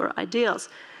hopes or your ideals.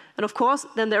 And of course,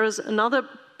 then there is another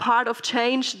part of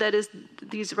change that is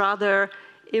these rather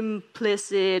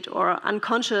implicit or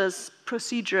unconscious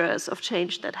procedures of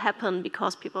change that happen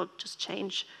because people just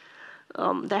change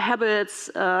their habits,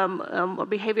 or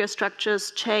behavior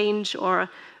structures change, or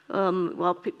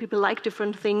people like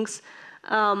different things.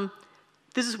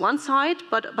 This is one side,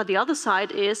 but the other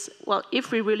side is, well,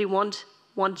 if we really want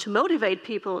to motivate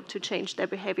people to change their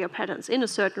behavior patterns in a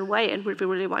certain way, and we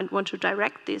really want to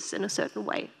direct this in a certain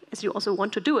way, as you also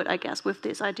want to do it, I guess, with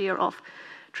this idea of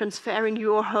transferring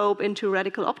your hope into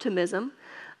radical optimism,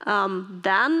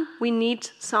 then we need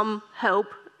some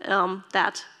hope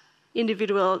that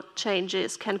individual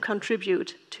changes can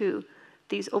contribute to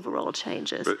these overall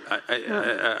changes. But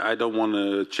I don't want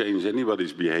to change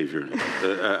anybody's behavior.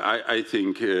 I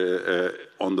think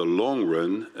on the long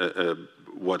run,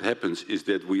 what happens is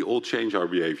that we all change our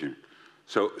behavior.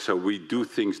 So we do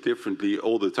things differently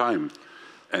all the time.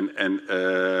 And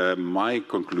my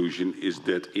conclusion is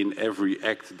that in every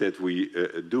act that we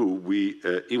do, we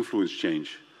influence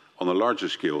change on a larger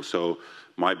scale. So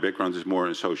my background is more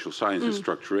in social science and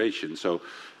structuration. So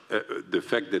the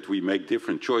fact that we make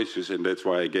different choices, and that's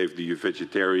why I gave the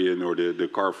vegetarian or the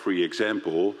car-free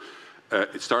example,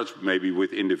 it starts maybe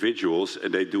with individuals,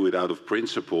 and they do it out of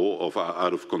principle,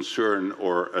 out of concern,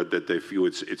 or that they feel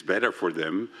it's better for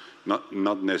them,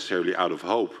 not necessarily out of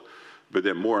hope. But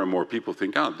then more and more people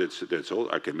think, oh, that's all.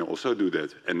 I can also do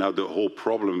that. And now the whole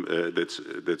problem,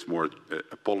 that's more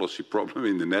a policy problem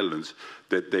in the Netherlands,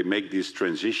 that they make these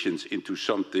transitions into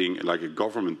something like a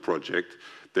government project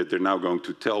that they're now going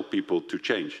to tell people to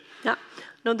change. Yeah,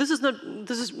 no, this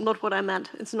is not what I meant.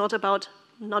 It's not about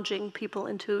nudging people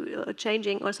into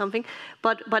changing or something.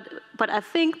 But I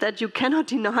think that you cannot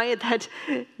deny that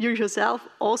you yourself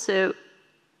also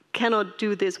cannot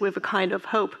do this with a kind of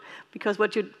hope, because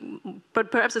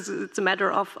but perhaps it's a matter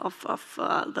of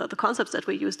the concepts that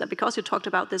we use, that because you talked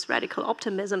about this radical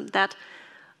optimism, that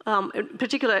in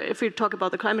particular, if we talk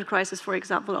about the climate crisis, for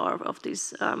example, or of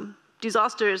these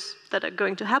disasters that are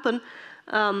going to happen,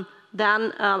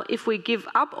 then if we give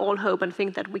up all hope and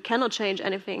think that we cannot change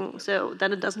anything, so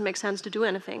then it doesn't make sense to do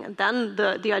anything. And then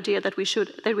the idea that we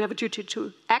have a duty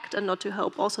to act and not to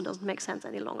hope also doesn't make sense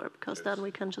any longer, because then we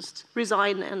can just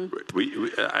resign and...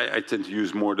 I tend to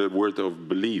use more the word of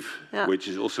belief, which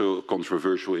is also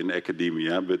controversial in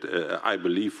academia, but I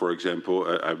believe, for example,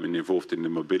 I've been involved in the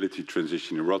mobility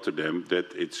transition in Rotterdam,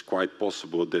 that it's quite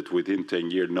possible that within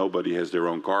 10 years nobody has their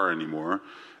own car anymore,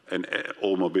 and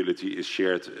all mobility is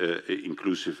shared,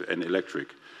 inclusive and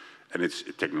electric. And it's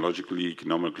technologically,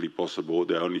 economically possible.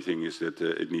 The only thing is that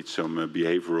it needs some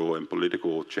behavioral and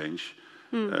political change.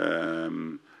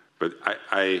 But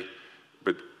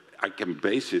I can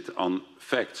base it on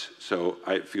facts. So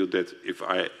I feel that if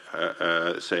I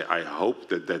say I hope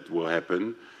that will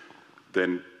happen,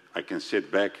 then I can sit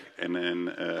back and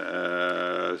then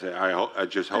say I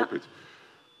just hope it.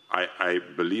 I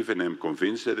believe and am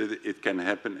convinced that it can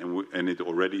happen, and it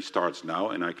already starts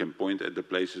now, and I can point at the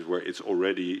places where it's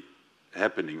already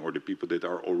happening, or the people that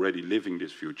are already living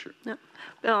this future.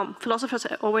 Yeah. Philosophers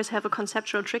always have a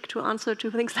conceptual trick to answer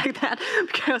to things like that,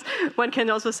 because one can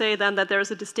also say then that there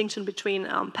is a distinction between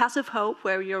passive hope,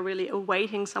 where you're really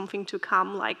awaiting something to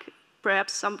come, like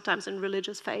perhaps sometimes in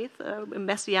religious faith, a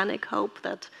messianic hope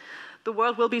that the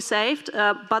world will be saved,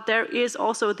 but there is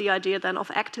also the idea then of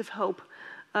active hope,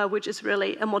 which is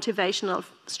really a motivational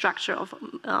structure of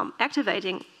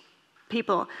activating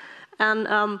people. And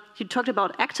you talked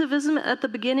about activism at the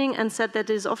beginning and said that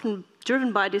it is often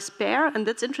driven by despair. And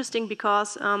that's interesting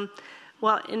because,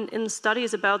 well, in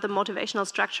studies about the motivational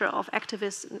structure of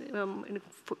activists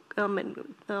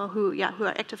who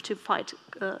are active to fight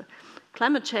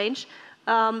climate change,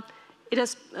 it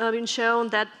has been shown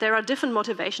that there are different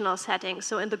motivational settings.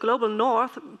 So in the global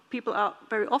north, people are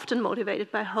very often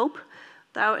motivated by hope.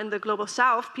 Though in the global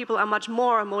south, people are much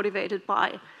more motivated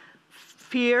by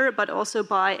fear, but also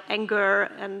by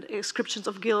anger and ascriptions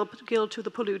of guilt to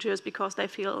the polluters, because they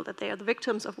feel that they are the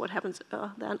victims of what happens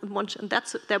then. And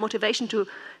that's their motivation to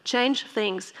change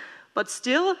things. But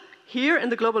still, here in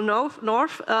the global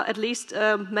north, at least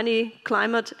many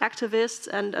climate activists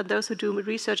and those who do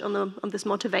research on this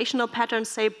motivational pattern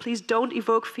say, please don't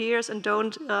evoke fears and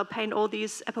don't paint all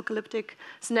these apocalyptic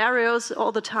scenarios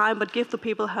all the time, but give the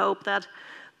people hope that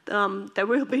there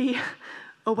will be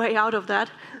a way out of that,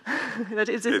 that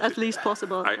is at least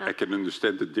possible. I can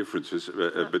understand the differences,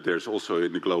 but there's also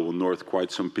in the global north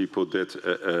quite some people that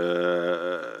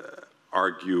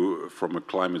argue from a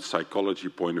climate psychology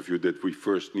point of view that we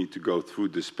first need to go through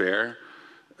despair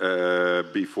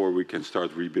before we can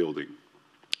start rebuilding.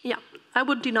 Yeah, I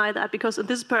would deny that, because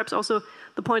this is perhaps also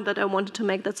the point that I wanted to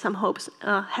make, that some hopes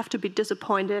have to be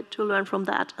disappointed to learn from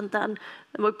that. And then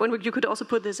you could also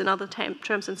put this in other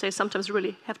terms and say sometimes you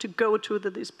really have to go through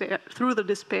the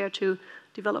despair to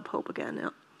develop hope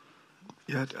again.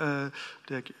 Yeah,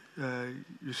 Dirk,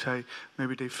 you say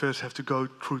maybe they first have to go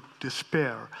through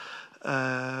despair.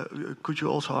 Could you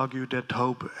also argue that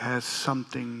hope has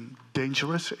something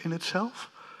dangerous in itself?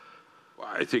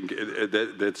 I think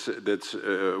that's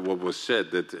what was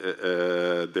said, that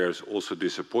there's also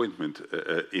disappointment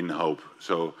in hope.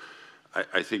 So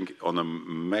I think on a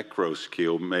macro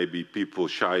scale, maybe people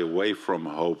shy away from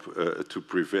hope to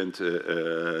prevent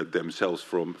themselves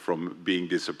from being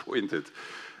disappointed.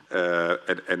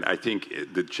 And I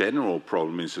think the general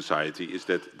problem in society is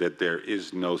that there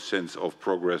is no sense of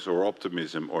progress or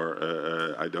optimism, or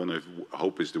I don't know if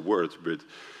hope is the word, but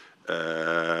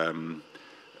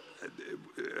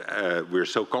we're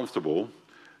so comfortable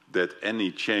that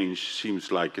any change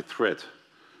seems like a threat.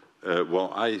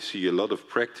 Well, I see a lot of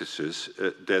practices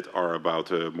that are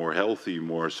about a more healthy,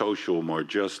 more social, more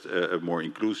just, more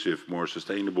inclusive, more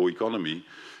sustainable economy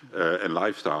and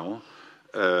lifestyle.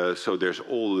 So there's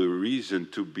all the reason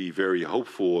to be very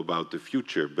hopeful about the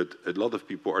future, but a lot of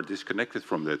people are disconnected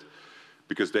from that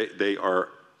because they are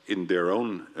in their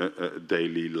own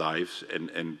daily lives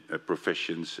and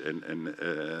professions and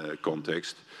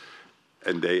context,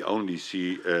 and they only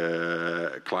see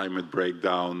climate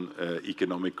breakdown,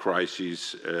 economic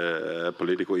crisis,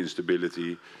 political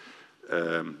instability.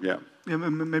 Yeah,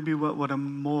 maybe what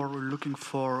I'm more looking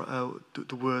for,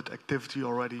 the word activity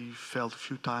already felt a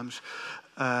few times,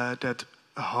 that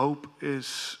hope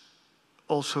is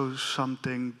also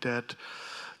something that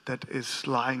is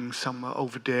lying somewhere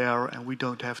over there and we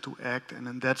don't have to act, and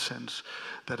in that sense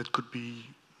that it could be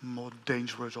more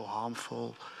dangerous or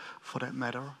harmful for that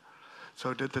matter.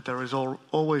 So that there is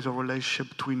always a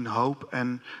relationship between hope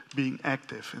and being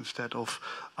active, instead of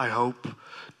I hope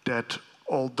that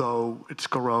although it's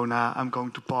Corona, I'm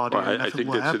going to party. Well, I think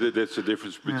that's the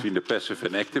difference between the passive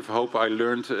and active hope I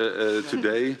learned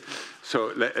today.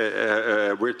 So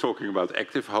we're talking about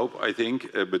active hope, I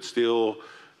think, but still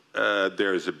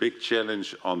there is a big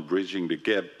challenge on bridging the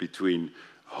gap between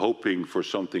hoping for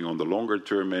something on the longer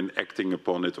term and acting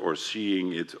upon it or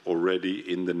seeing it already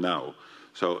in the now.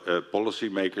 So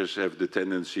policymakers have the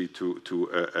tendency to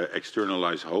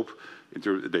externalize hope.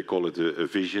 They call it a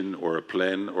vision or a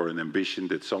plan or an ambition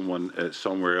that someone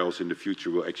somewhere else in the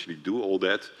future will actually do all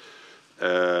that.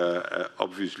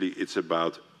 Obviously, it's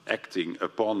about acting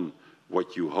upon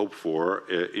what you hope for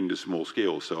in the small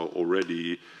scale. So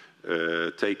already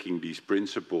taking these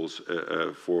principles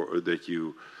that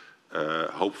you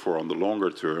hope for on the longer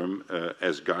term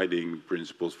as guiding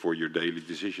principles for your daily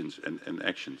decisions and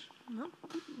actions.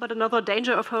 But another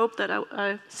danger of hope that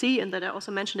I see and that I also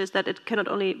mentioned is that it cannot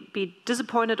only be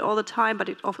disappointed all the time, but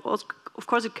of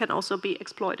course it can also be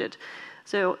exploited.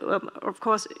 So of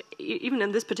course, even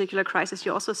in this particular crisis,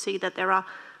 you also see that there are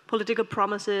political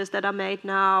promises that are made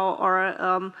now, or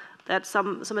that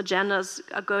some agendas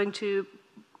are going to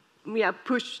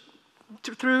push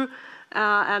through,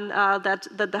 and that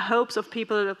the hopes of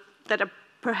people that are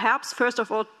perhaps first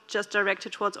of all just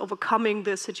directed towards overcoming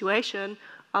this situation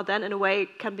are then in a way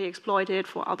can be exploited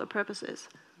for other purposes.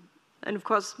 And of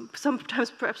course,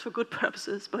 sometimes perhaps for good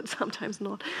purposes, but sometimes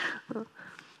not.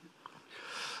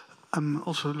 I'm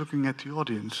also looking at the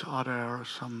audience. Are there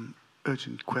some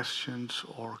urgent questions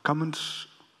or comments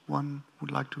one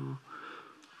would like to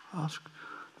ask?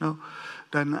 No?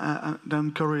 Then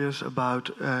I'm curious about,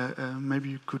 maybe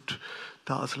you could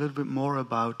tell us a little bit more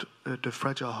about the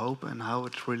fragile hope and how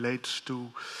it relates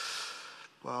to,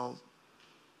 well,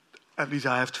 at least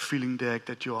I have the feeling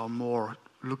that you are more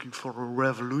looking for a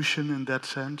revolution in that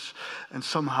sense, and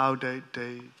somehow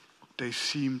they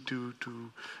seem to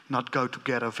not go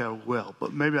together very well.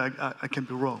 But maybe I can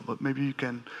be wrong, but maybe you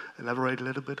can elaborate a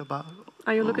little bit about.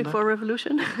 Are you looking for a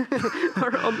revolution?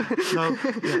 No,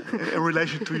 yeah, in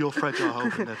relation to your fragile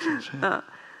hope in that sense. Yeah.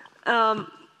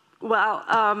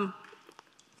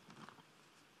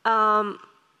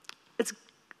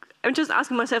 I'm just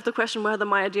asking myself the question whether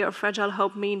my idea of fragile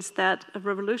hope means that a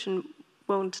revolution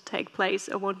won't take place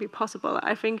or won't be possible.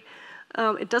 I think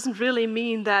it doesn't really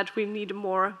mean that we need a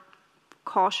more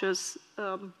cautious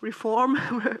reform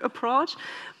approach,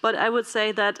 but I would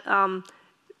say that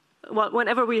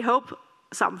whenever we hope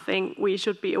something, we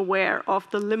should be aware of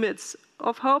the limits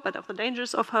of hope and of the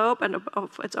dangers of hope and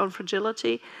of its own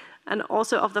fragility, and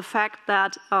also of the fact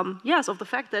that,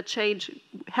 change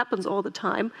happens all the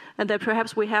time, and that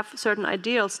perhaps we have certain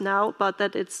ideals now, but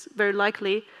that it's very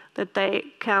likely that they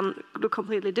can look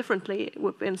completely differently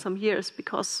within some years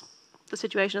because the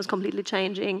situation is completely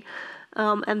changing.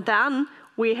 And then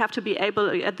we have to be able,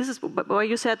 this is where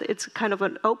you said it's kind of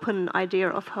an open idea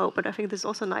of hope, but I think this is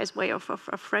also a nice way of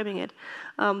framing it,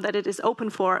 that it is open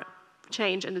for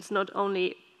change and it's not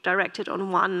only directed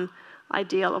on one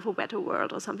ideal of a better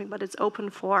world or something, but it's open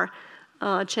for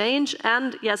change.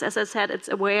 And yes, as I said, it's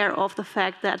aware of the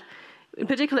fact that, in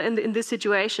particular in this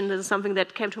situation, this is something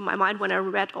that came to my mind when I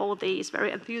read all these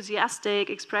very enthusiastic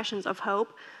expressions of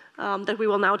hope, that we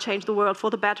will now change the world for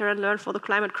the better and learn for the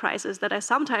climate crisis, that I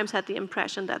sometimes had the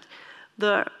impression that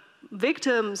the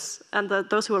victims and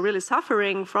those who are really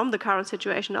suffering from the current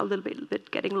situation are a little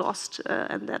bit getting lost,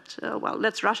 and that, well,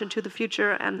 let's rush into the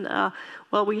future, and,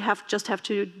 well, we just have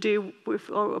to do with,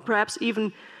 or perhaps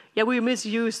even, yeah, we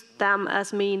misuse them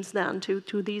as means then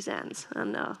to these ends.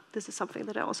 And this is something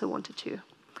that I also wanted to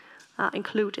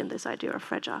include in this idea of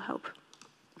fragile hope.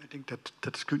 I think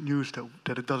that's good news,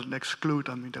 that it doesn't exclude,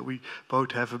 I mean, that we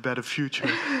both have a better future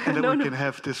and that we can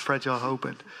have this fragile hope.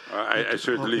 And I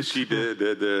certainly see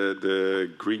the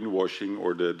greenwashing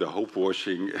or the hope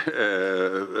washing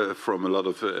from a lot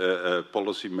of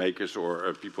policymakers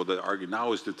or people that argue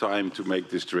now is the time to make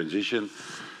this transition.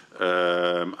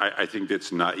 I think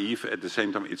that's naive. At the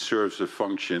same time, it serves a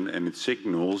function and it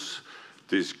signals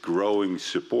this growing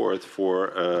support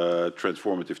for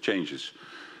transformative changes.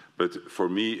 But for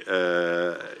me,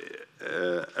 a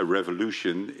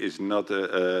revolution is not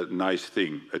a nice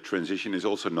thing. A transition is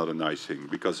also not a nice thing,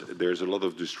 because there's a lot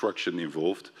of destruction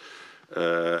involved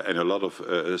and a lot of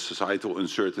societal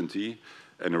uncertainty.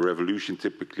 And a revolution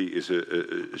typically is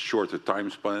a shorter time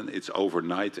span. It's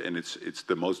overnight, and it's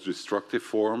the most destructive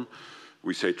form.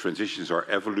 We say transitions are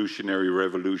evolutionary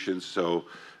revolutions, so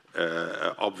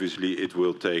obviously it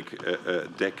will take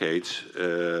decades,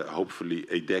 hopefully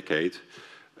a decade,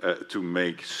 to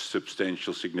make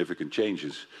substantial, significant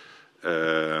changes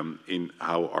in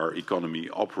how our economy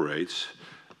operates.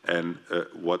 And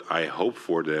what I hope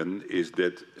for then is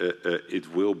that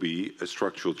it will be a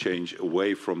structural change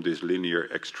away from this linear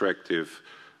extractive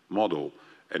model.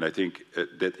 And I think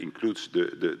that includes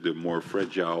the more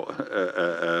fragile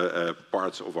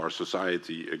parts of our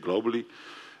society globally,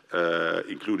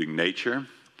 including nature.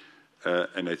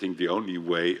 And I think the only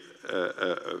way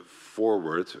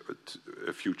forward,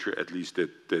 a future at least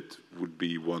that would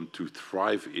be one to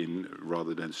thrive in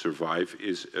rather than survive,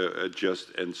 is a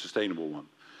just and sustainable one.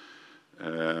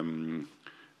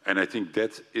 And I think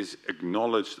that is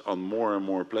acknowledged on more and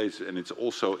more places, and it's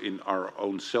also in our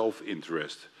own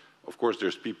self-interest. Of course,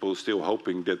 there's people still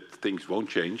hoping that things won't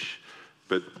change,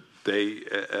 but they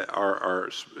are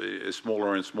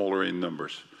smaller and smaller in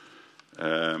numbers.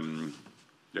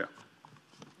 Yeah.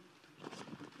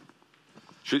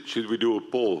 Should we do a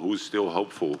poll? Who's still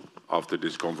hopeful after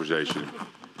this conversation?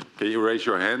 Can you raise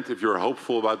your hand if you're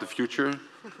hopeful about the future?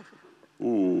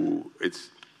 Ooh, it's...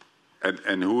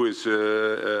 And who is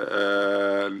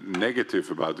negative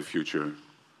about the future?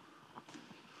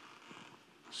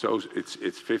 So it's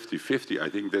 50-50. I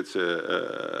think that's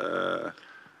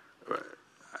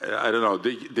I don't know.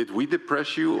 Did we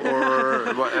depress you, or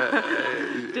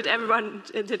did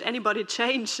anybody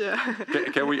change?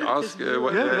 Can we ask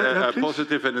a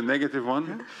positive and a negative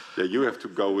one? Yeah, you have to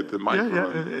go with the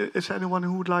microphone. Yeah. Is anyone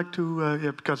who would like to?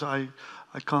 Yeah, because I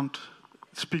can't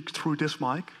speak through this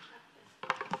mic.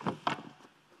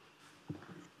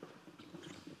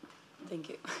 Thank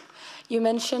you. You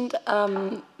mentioned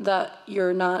that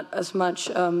you're not as much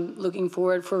looking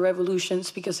forward for revolutions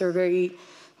because they're very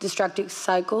destructive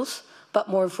cycles, but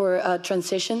more for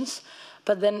transitions.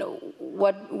 But then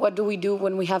what do we do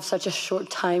when we have such a short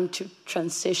time to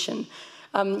transition?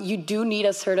 You do need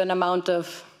a certain amount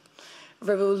of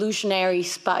revolutionary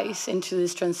spice into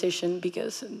this transition,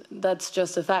 because that's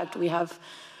just a fact. We have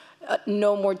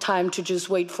no more time to just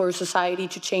wait for society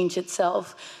to change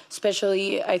itself.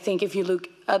 Especially, I think, if you look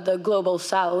at the global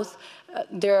south,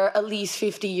 they're at least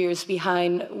 50 years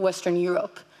behind Western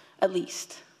Europe, at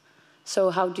least. So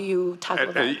how do you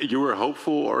tackle that? You were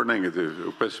hopeful or negative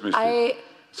or pessimistic?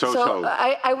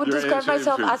 I would describe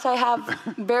myself as I have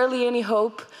barely any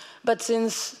hope, but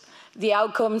since the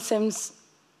outcome seems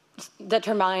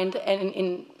determined, and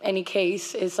in any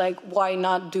case, it's like, why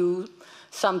not do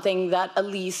something that at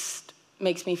least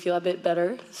makes me feel a bit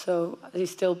better? So they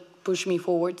still push me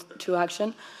forward to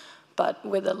action, but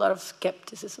with a lot of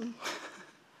skepticism.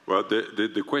 Well,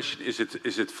 the question is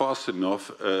it fast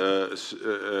enough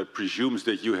presumes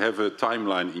that you have a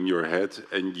timeline in your head,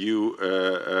 and you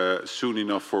soon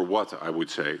enough for what, I would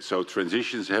say. So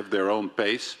transitions have their own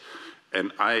pace,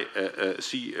 and I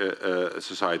see a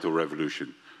societal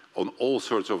revolution on all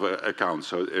sorts of accounts.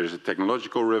 So there's a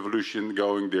technological revolution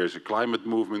going, there's a climate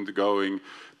movement going,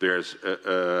 there's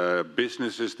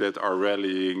businesses that are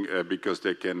rallying because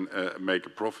they can make a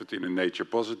profit in a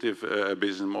nature-positive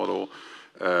business model.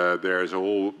 There's a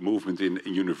whole movement in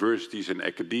universities and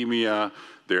academia.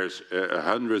 There's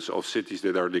hundreds of cities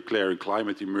that are declaring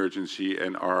climate emergency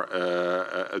and are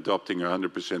adopting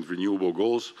 100% renewable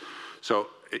goals. So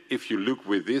if you look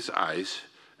with this eyes,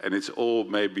 and it's all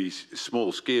maybe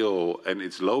small scale and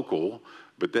it's local,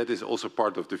 But that is also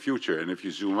part of the future. And if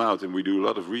you zoom out, and we do a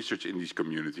lot of research in these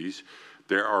communities,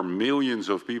 there are millions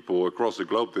of people across the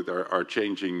globe that are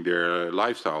changing their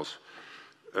lifestyles.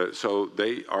 So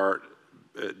they are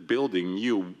building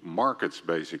new markets,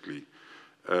 basically.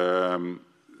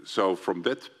 So from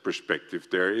that perspective,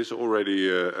 there is already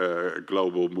a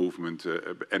global movement.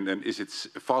 And is it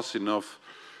fast enough?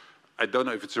 I don't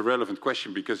know if it's a relevant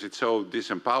question because it's so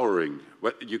disempowering.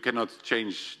 You cannot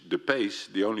change the pace.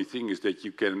 The only thing is that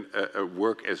you can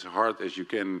work as hard as you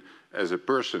can as a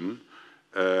person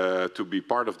to be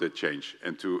part of that change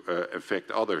and to affect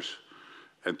others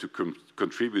and to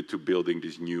contribute to building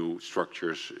these new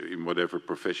structures in whatever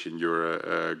profession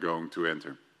you're going to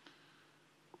enter.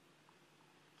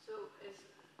 So is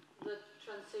the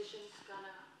transitions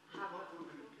gonna happen?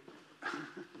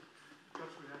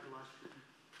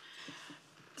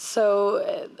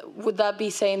 So would that be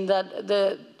saying that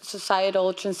the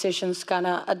societal transitions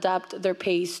gonna adapt their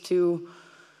pace to,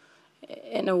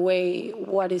 in a way,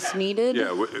 what is needed?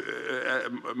 Yeah,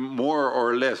 more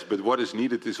or less, but what is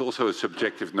needed is also a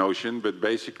subjective notion, but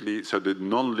basically, so the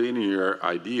non-linear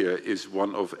idea is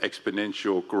one of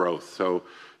exponential growth. So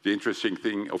the interesting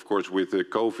thing, of course, with the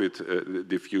COVID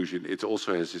diffusion, it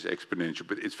also has this exponential,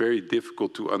 but it's very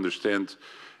difficult to understand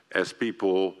as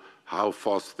people how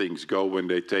fast things go when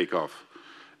they take off.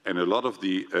 And a lot of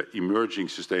the emerging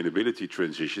sustainability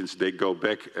transitions, they go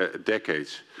back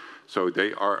decades. So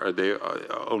they are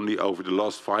only over the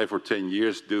last 5 or 10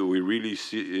 years do we really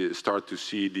start to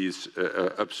see this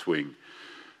upswing.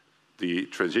 The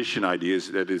transition idea is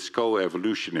that it's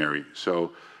co-evolutionary.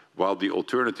 So while the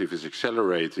alternative is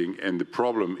accelerating and the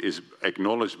problem is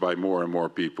acknowledged by more and more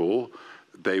people,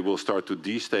 they will start to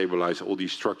destabilize all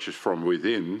these structures from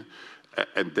within.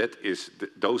 And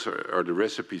those are the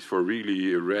recipes for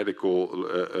really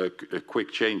radical,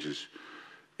 quick changes.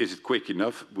 Is it quick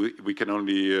enough? We can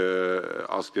only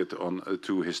ask that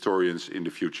to historians in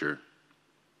the future.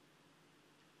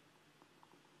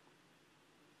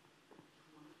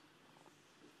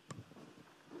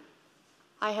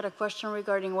 I had a question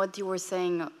regarding what you were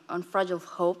saying on fragile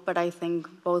hope, but I think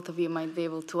both of you might be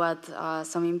able to add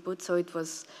some input. So it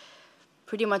was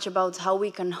pretty much about how we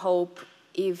can hope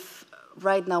if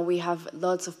right now we have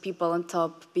lots of people on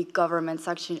top, big governments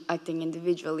acting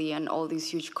individually, and all these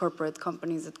huge corporate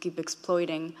companies that keep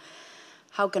exploiting.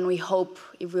 How can we hope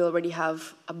if we already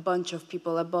have a bunch of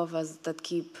people above us that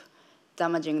keep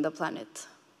damaging the planet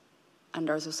and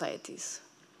our societies?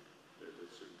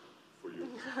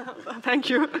 Thank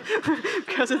you,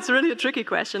 because it's really a tricky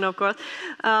question, of course.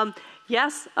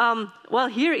 Yes, well,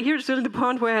 here's really the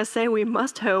point where I say we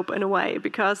must hope in a way,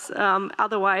 because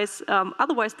otherwise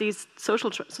these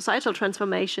societal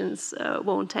transformations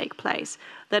won't take place.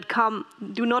 That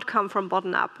do not come from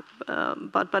bottom up,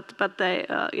 but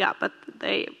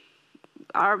they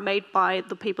are made by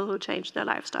the people who change their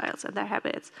lifestyles and their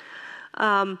habits.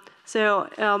 So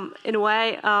in a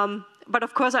way, but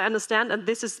of course I understand, and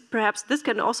this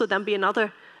can also then be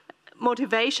another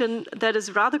motivation that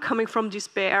is rather coming from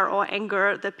despair or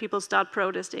anger, that people start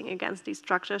protesting against these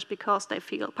structures because they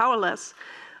feel powerless.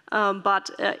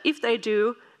 But if they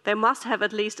do, they must have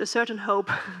at least a certain hope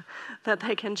that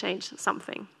they can change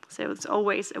something. So it's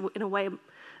always, in a way,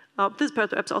 this is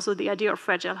perhaps also the idea of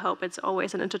fragile hope. It's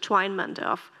always an intertwinement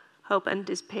of hope and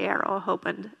despair, or hope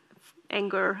and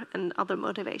anger and other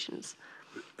motivations.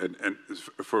 And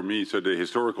for me, so the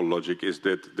historical logic is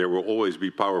that there will always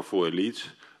be powerful elites,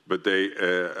 but they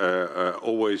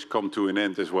always come to an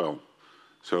end as well.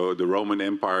 So the Roman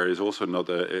Empire is also not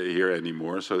here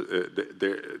anymore. So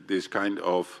this kind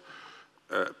of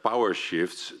power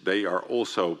shifts, they are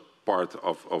also part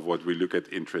of what we look at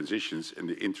in transitions. And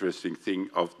the interesting thing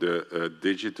of the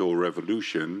digital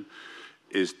revolution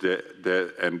is the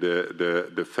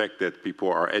fact that people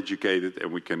are educated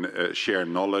and we can share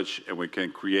knowledge and we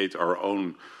can create our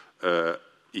own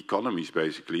economies,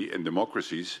 basically, and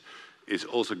democracies, is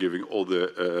also giving all the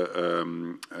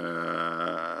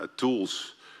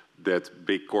tools that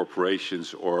big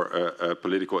corporations or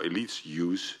political elites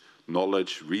use,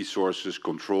 knowledge, resources,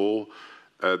 control,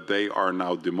 they are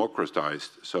now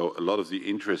democratized. So a lot of the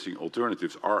interesting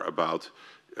alternatives are about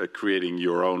creating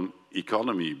your own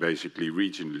economy, basically,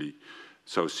 regionally.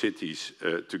 So cities,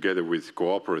 together with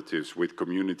cooperatives, with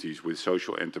communities, with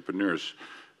social entrepreneurs,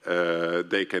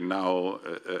 they can now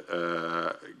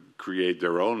create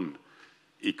their own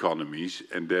economies,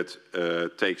 and that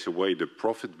takes away the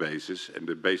profit basis and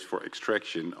the base for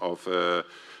extraction of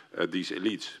these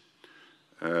elites.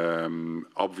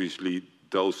 Obviously,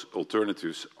 those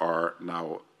alternatives are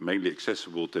now mainly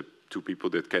accessible to people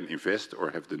that can invest or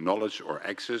have the knowledge or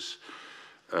access.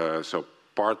 So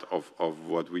part of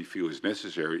what we feel is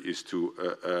necessary is to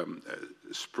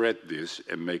spread this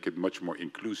and make it much more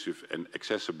inclusive and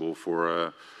accessible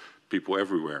for people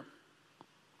everywhere.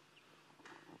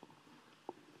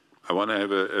 I want to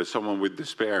have someone with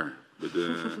despair, but.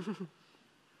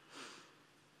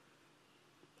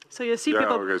 So you see, yeah,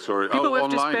 people, okay, sorry. people with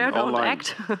online, despair don't online.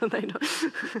 act. They don't.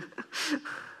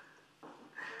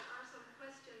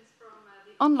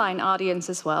 Online audience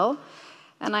as well,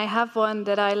 and I have one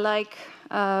that I like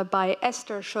by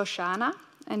Esther Shoshana,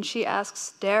 and she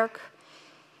asks, Derk,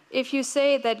 if you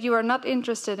say that you are not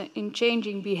interested in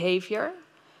changing behavior,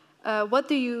 what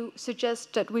do you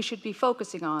suggest that we should be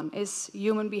focusing on? Is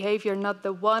human behavior not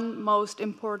the most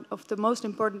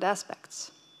important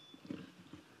aspects?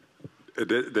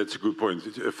 That's a good point.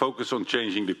 Focus on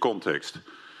changing the context.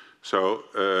 So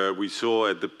we saw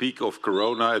at the peak of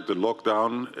Corona, at the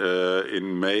lockdown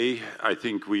in May, I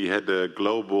think we had a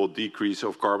global decrease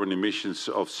of carbon emissions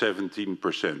of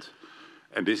 17%.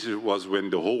 And this was when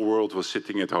the whole world was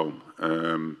sitting at home.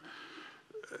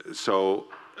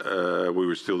 We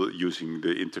were still using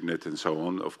the internet and so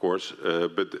on, of course.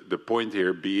 But the point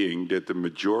here being that the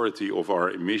majority of our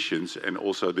emissions and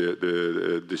also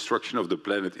the destruction of the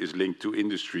planet is linked to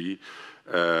industry,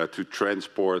 to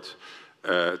transport,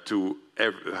 to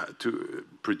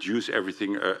produce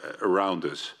everything around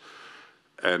us.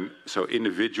 And so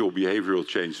individual behavioral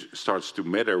change starts to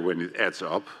matter when it adds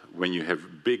up, when you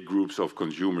have big groups of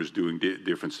consumers doing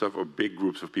different stuff or big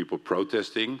groups of people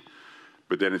protesting,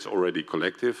 but then it's already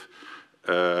collective.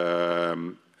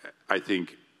 I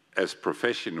think as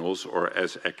professionals or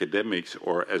as academics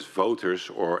or as voters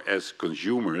or as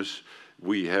consumers,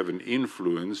 we have an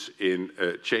influence in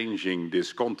changing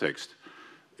this context,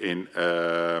 in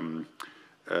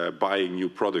buying new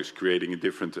products, creating a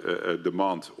different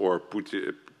demand, or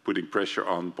putting pressure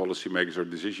on policymakers or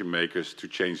decision makers to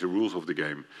change the rules of the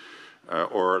game.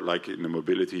 Or like in the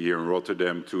mobility here in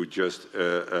Rotterdam, to just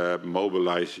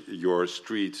mobilize your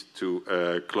street to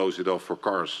close it off for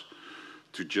cars,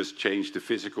 to just change the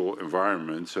physical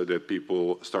environment so that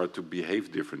people start to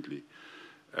behave differently.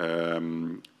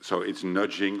 So it's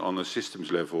nudging on a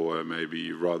systems level,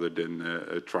 maybe, rather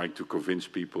than trying to convince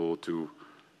people to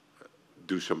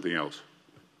do something else.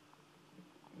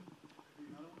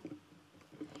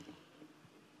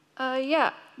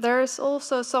 Yeah, there's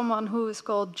also someone who is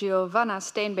called Giovanna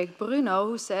Steenbeck Bruno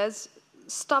who says,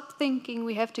 stop thinking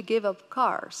we have to give up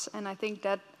cars. And I think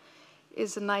that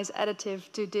is a nice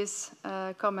additive to this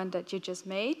comment that you just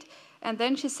made. And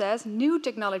then she says, new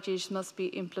technologies must be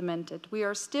implemented. We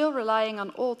are still relying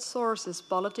on old sources.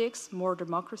 Politics, more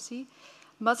democracy,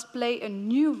 must play a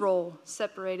new role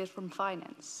separated from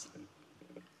finance.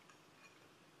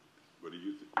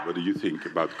 What do you think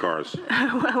about cars?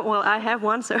 well, I have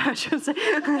one, so I should say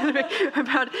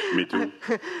about. Me too.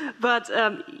 But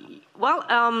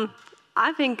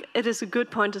I think it is a good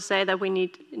point to say that we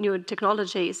need new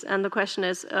technologies, and the question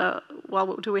is,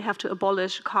 do we have to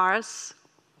abolish cars,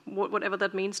 whatever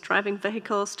that means, driving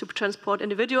vehicles to transport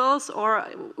individuals, or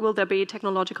will there be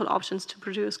technological options to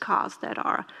produce cars that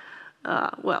are,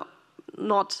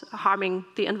 not harming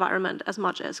the environment as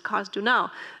much as cars do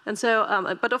now? And so,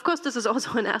 but of course, this is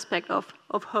also an aspect of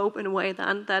hope in a way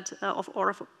then, that of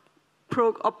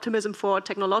optimism for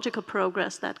technological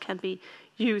progress that can be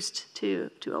used to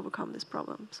overcome these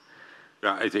problems.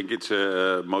 Yeah, I think it's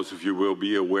most of you will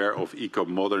be aware of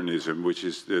eco-modernism, which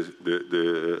is the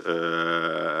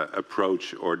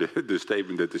approach or the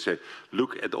statement that they say,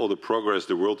 look at all the progress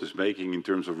the world is making in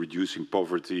terms of reducing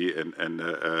poverty and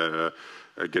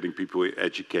getting people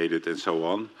educated and so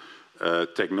on.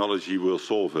 Technology will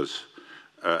solve us.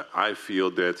 I feel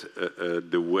that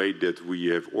the way that we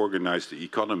have organized the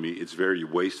economy, it's very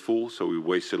wasteful. So we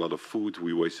waste a lot of food,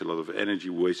 we waste a lot of energy,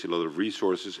 we waste a lot of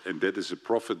resources, and that is a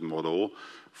profit model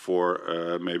for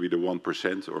maybe the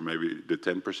 1% or maybe the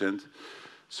 10%.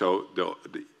 So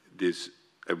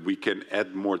we can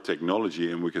add more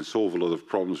technology and we can solve a lot of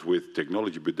problems with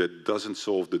technology, but that doesn't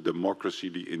solve the democracy,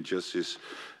 the injustice,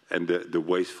 and the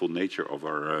wasteful nature of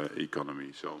our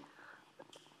economy. So.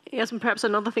 Yes, and perhaps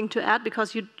another thing to add,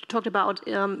 because you talked about,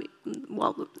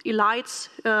 elites,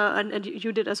 and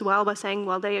you did as well by saying,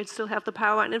 well, they still have the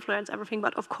power and influence everything.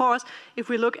 But of course, if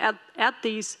we look at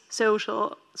these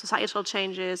societal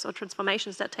changes or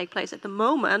transformations that take place at the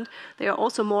moment, they are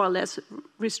also more or less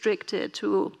restricted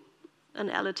to an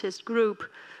elitist group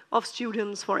of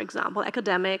students, for example,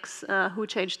 academics who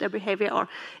changed their behavior. Or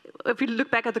if we look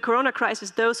back at the Corona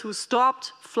crisis, those who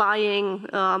stopped flying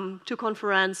to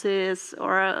conferences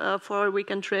or for a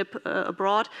weekend trip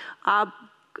abroad are,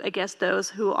 I guess, those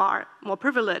who are more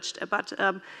privileged. But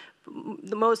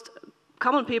the most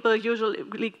common people usually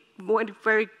really went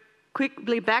very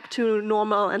quickly back to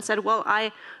normal and said, well,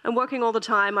 I am working all the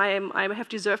time, I have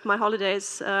deserved my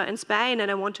holidays in Spain,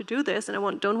 and I want to do this, and I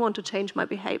don't want to change my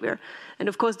behavior. And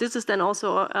of course, this is then also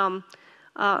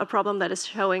a problem that is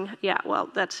showing,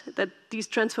 that these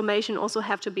transformations also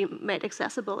have to be made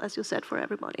accessible, as you said, for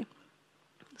everybody.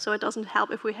 So it doesn't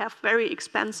help if we have very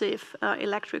expensive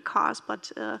electric cars,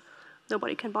 but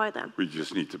nobody can buy them. We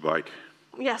just need the bike.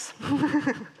 Yes.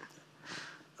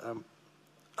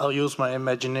 I'll use my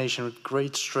imagination with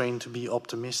great strain to be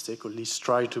optimistic, or at least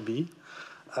try to be.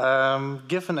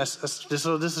 Given this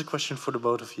is a question for the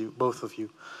both of you.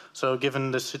 So,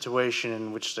 given the situation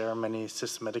in which there are many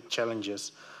systematic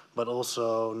challenges, but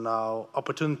also now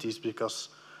opportunities because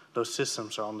those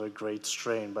systems are under great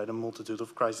strain by the multitude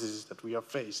of crises that we are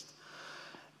faced.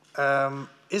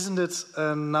 Isn't it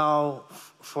now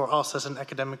for us as an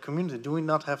academic community, do we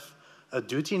not have a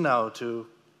duty now to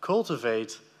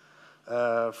cultivate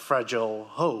fragile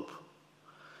hope,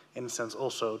 in a sense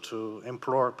also to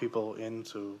implore people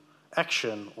into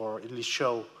action, or at least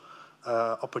show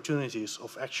opportunities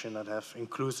of action that have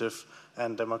inclusive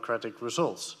and democratic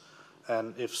results?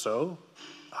 And if so,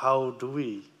 how do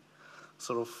we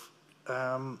sort of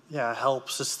help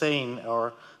sustain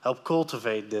or help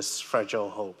cultivate this fragile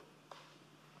hope?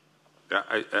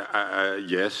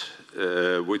 Yes,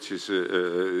 which is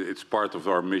it's part of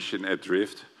our mission at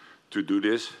Drift to do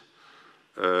this.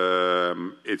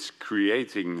 It's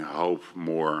creating hope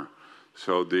more.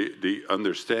 So the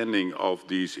understanding of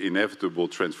these inevitable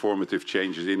transformative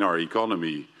changes in our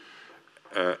economy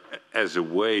as a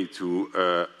way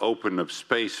to open up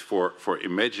space for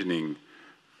imagining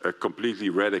completely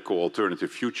radical alternative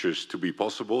futures to be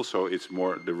possible. So it's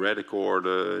more the radical or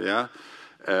the,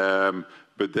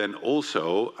 but then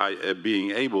also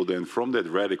being able then from that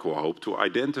radical hope to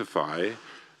identify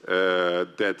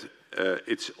that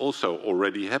it's also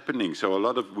already happening.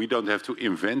 So we don't have to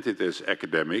invent it as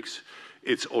academics.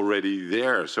 It's already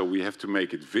there. So we have to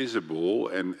make it visible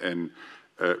and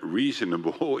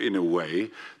reasonable in a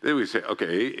way. Then we say,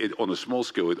 okay, on a small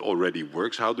scale, it already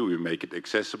works. How do we make it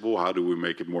accessible? How do we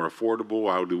make it more affordable?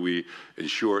 How do we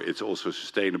ensure it's also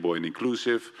sustainable and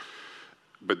inclusive?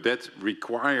 But that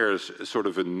requires sort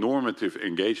of a normative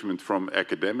engagement from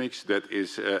academics that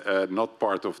is not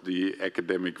part of the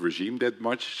academic regime that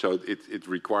much. So it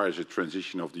requires a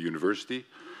transition of the university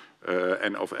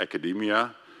and of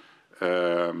academia.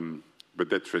 But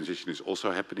that transition is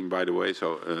also happening, by the way.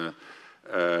 So,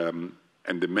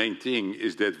 and the main thing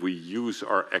is that we use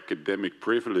our academic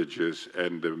privileges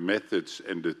and the methods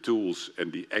and the tools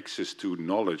and the access to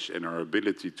knowledge and our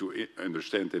ability to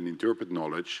understand and interpret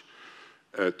knowledge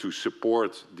to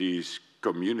support these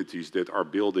communities that are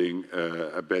building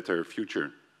a better future.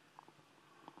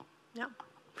 Yeah,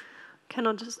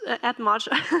 cannot just add much.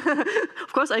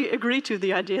 Of course, I agree to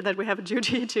the idea that we have a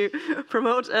duty to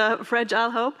promote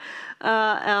fragile hope.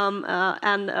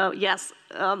 Yes,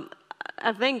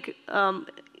 I think,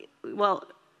 well,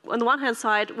 on the one hand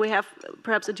side, we have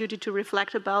perhaps a duty to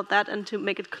reflect about that and to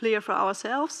make it clear for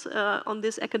ourselves on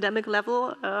this academic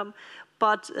level.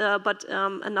 But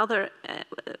another,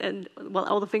 and well,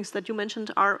 all the things that you mentioned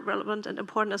are relevant and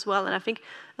important as well. And I think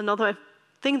another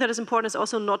thing that is important is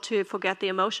also not to forget the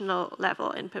emotional level,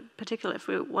 in particular, if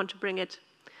we want to bring it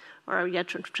or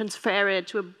transfer it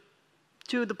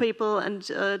to the people and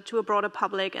to a broader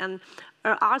public. And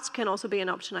arts can also be an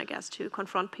option, I guess, to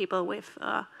confront people with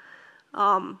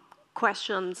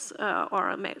questions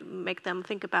or make them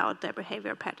think about their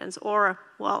behavior patterns, or,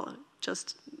 well,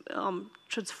 just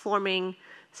transforming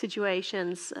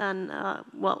situations and,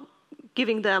 well,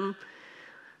 giving them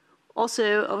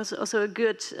also a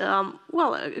good,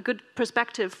 a good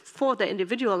perspective for their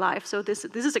individual life. So this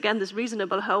is again this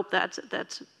reasonable hope that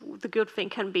the good thing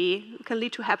can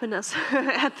lead to happiness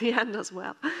at the end as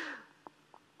well.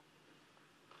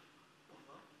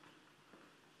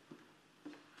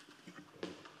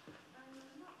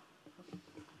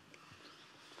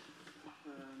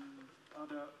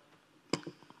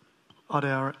 Are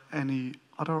there any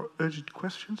other urgent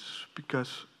questions?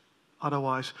 Because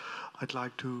otherwise, I'd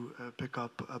like to pick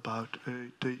up about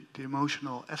the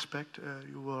emotional aspect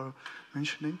you were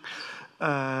mentioning.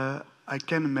 I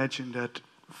can imagine that,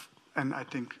 and I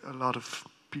think a lot of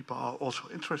people are also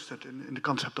interested in the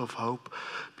concept of hope,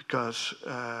 because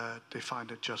they find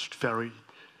it just very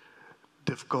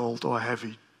difficult or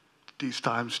heavy these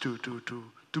times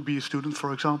to be a student,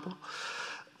 for example.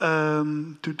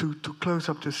 To close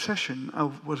up this session, I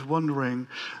was wondering,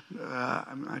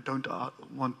 I don't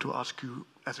want to ask you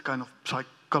as a kind of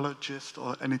psychologist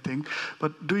or anything,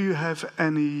 but do you have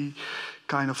any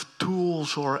kind of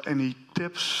tools or any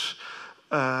tips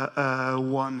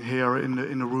one here in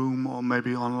the room or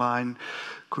maybe online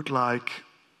could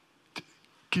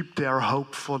keep their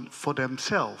hope for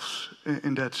themselves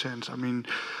in that sense. I mean,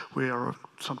 we are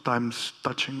sometimes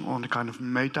touching on the kind of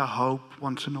meta hope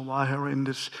once in a while here in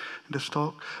this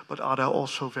talk, but are there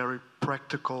also very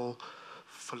practical,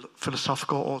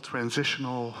 philosophical or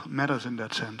transitional matters in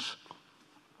that sense?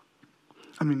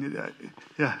 I mean,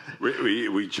 yeah.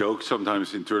 We joke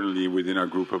sometimes internally within our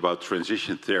group about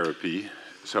transition therapy.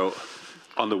 So,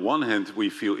 on the one hand, we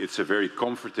feel it's a very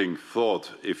comforting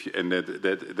thought, and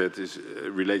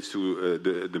that relates to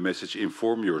the message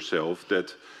 "inform yourself."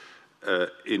 That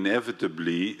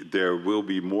inevitably there will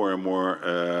be more and more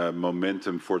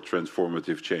momentum for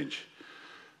transformative change.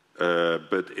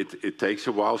 But it takes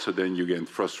a while, so then you get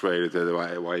frustrated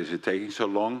that why is it taking so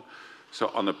long? So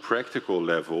on a practical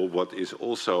level, what is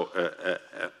also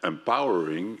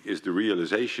empowering is the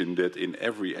realization that in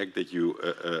every act that you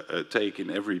take, in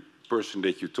every person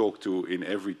that you talk to, in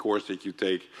every course that you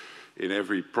take, in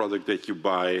every product that you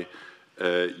buy,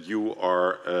 you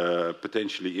are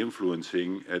potentially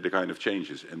influencing the kind of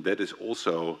changes. And that is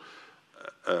also,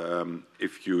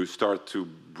 if you start to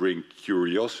bring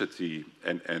curiosity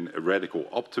and radical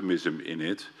optimism in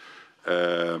it,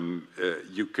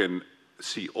 you can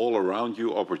see all around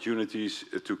you opportunities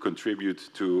to contribute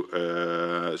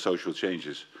to social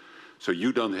changes. So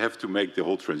you don't have to make the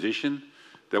whole transition.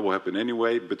 That will happen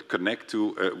anyway, but connect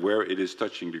to where it is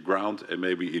touching the ground and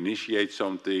maybe initiate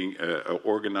something,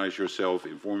 organize yourself,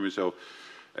 inform yourself.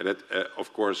 And that,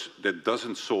 of course, that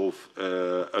doesn't solve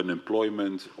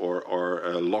unemployment or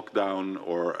lockdown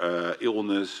or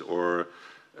illness or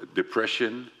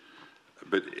depression,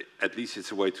 but at least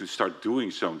it's a way to start doing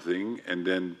something, and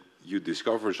then you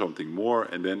discover something more,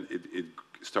 and then it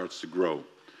starts to grow.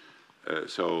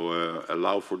 So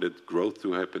allow for that growth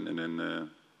to happen, and then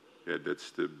yeah, that's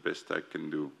the best I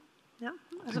can do. Yeah,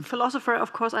 as a philosopher,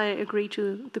 of course, I agree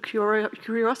to the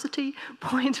curiosity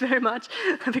point very much,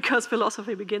 because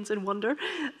philosophy begins in wonder,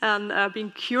 and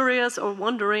being curious or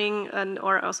wondering,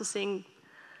 or also seeing.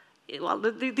 Well,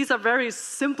 these are very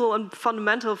simple and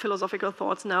fundamental philosophical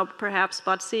thoughts now, perhaps,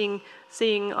 but seeing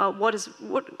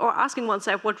or asking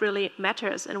oneself what really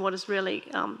matters and what is really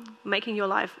making your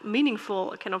life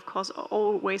meaningful can, of course,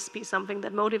 always be something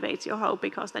that motivates your hope,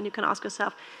 because then you can ask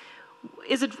yourself,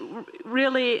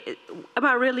 am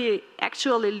I really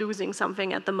actually losing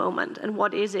something at the moment, and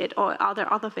what is it, or are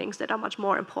there other things that are much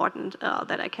more important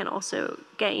that I can also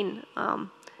gain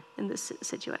in this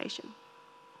situation?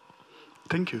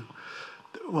 Thank you.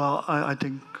 Well, I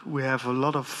think we have a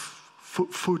lot of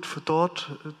food for thought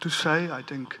to say. I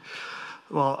think,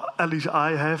 well, at least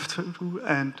I have to.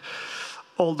 And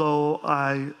although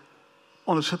I,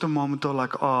 on a certain moment, thought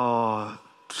like, oh,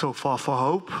 so far for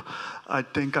hope, I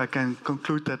think I can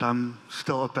conclude that I'm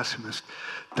still a pessimist.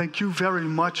 Thank you very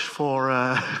much for...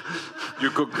 You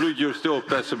conclude you're still a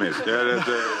pessimist.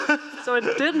 Yeah, So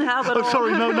it didn't help at all. Oh,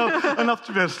 sorry, no, an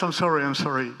optimist. I'm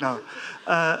sorry. No.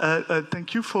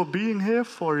 Thank you for being here,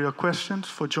 for your questions,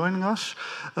 for joining us.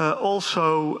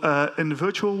 Also, in the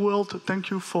virtual world, thank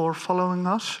you for following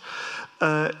us.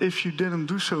 If you didn't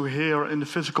do so here in the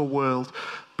physical world,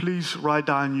 please write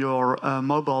down your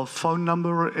mobile phone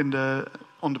number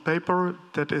on the paper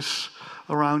that is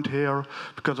around here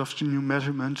because of the new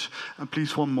measurements. And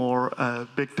please, one more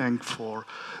big thank for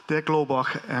Derk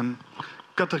Loorbach and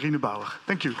Katharina Bauer.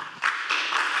 Thank you.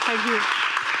 Thank you.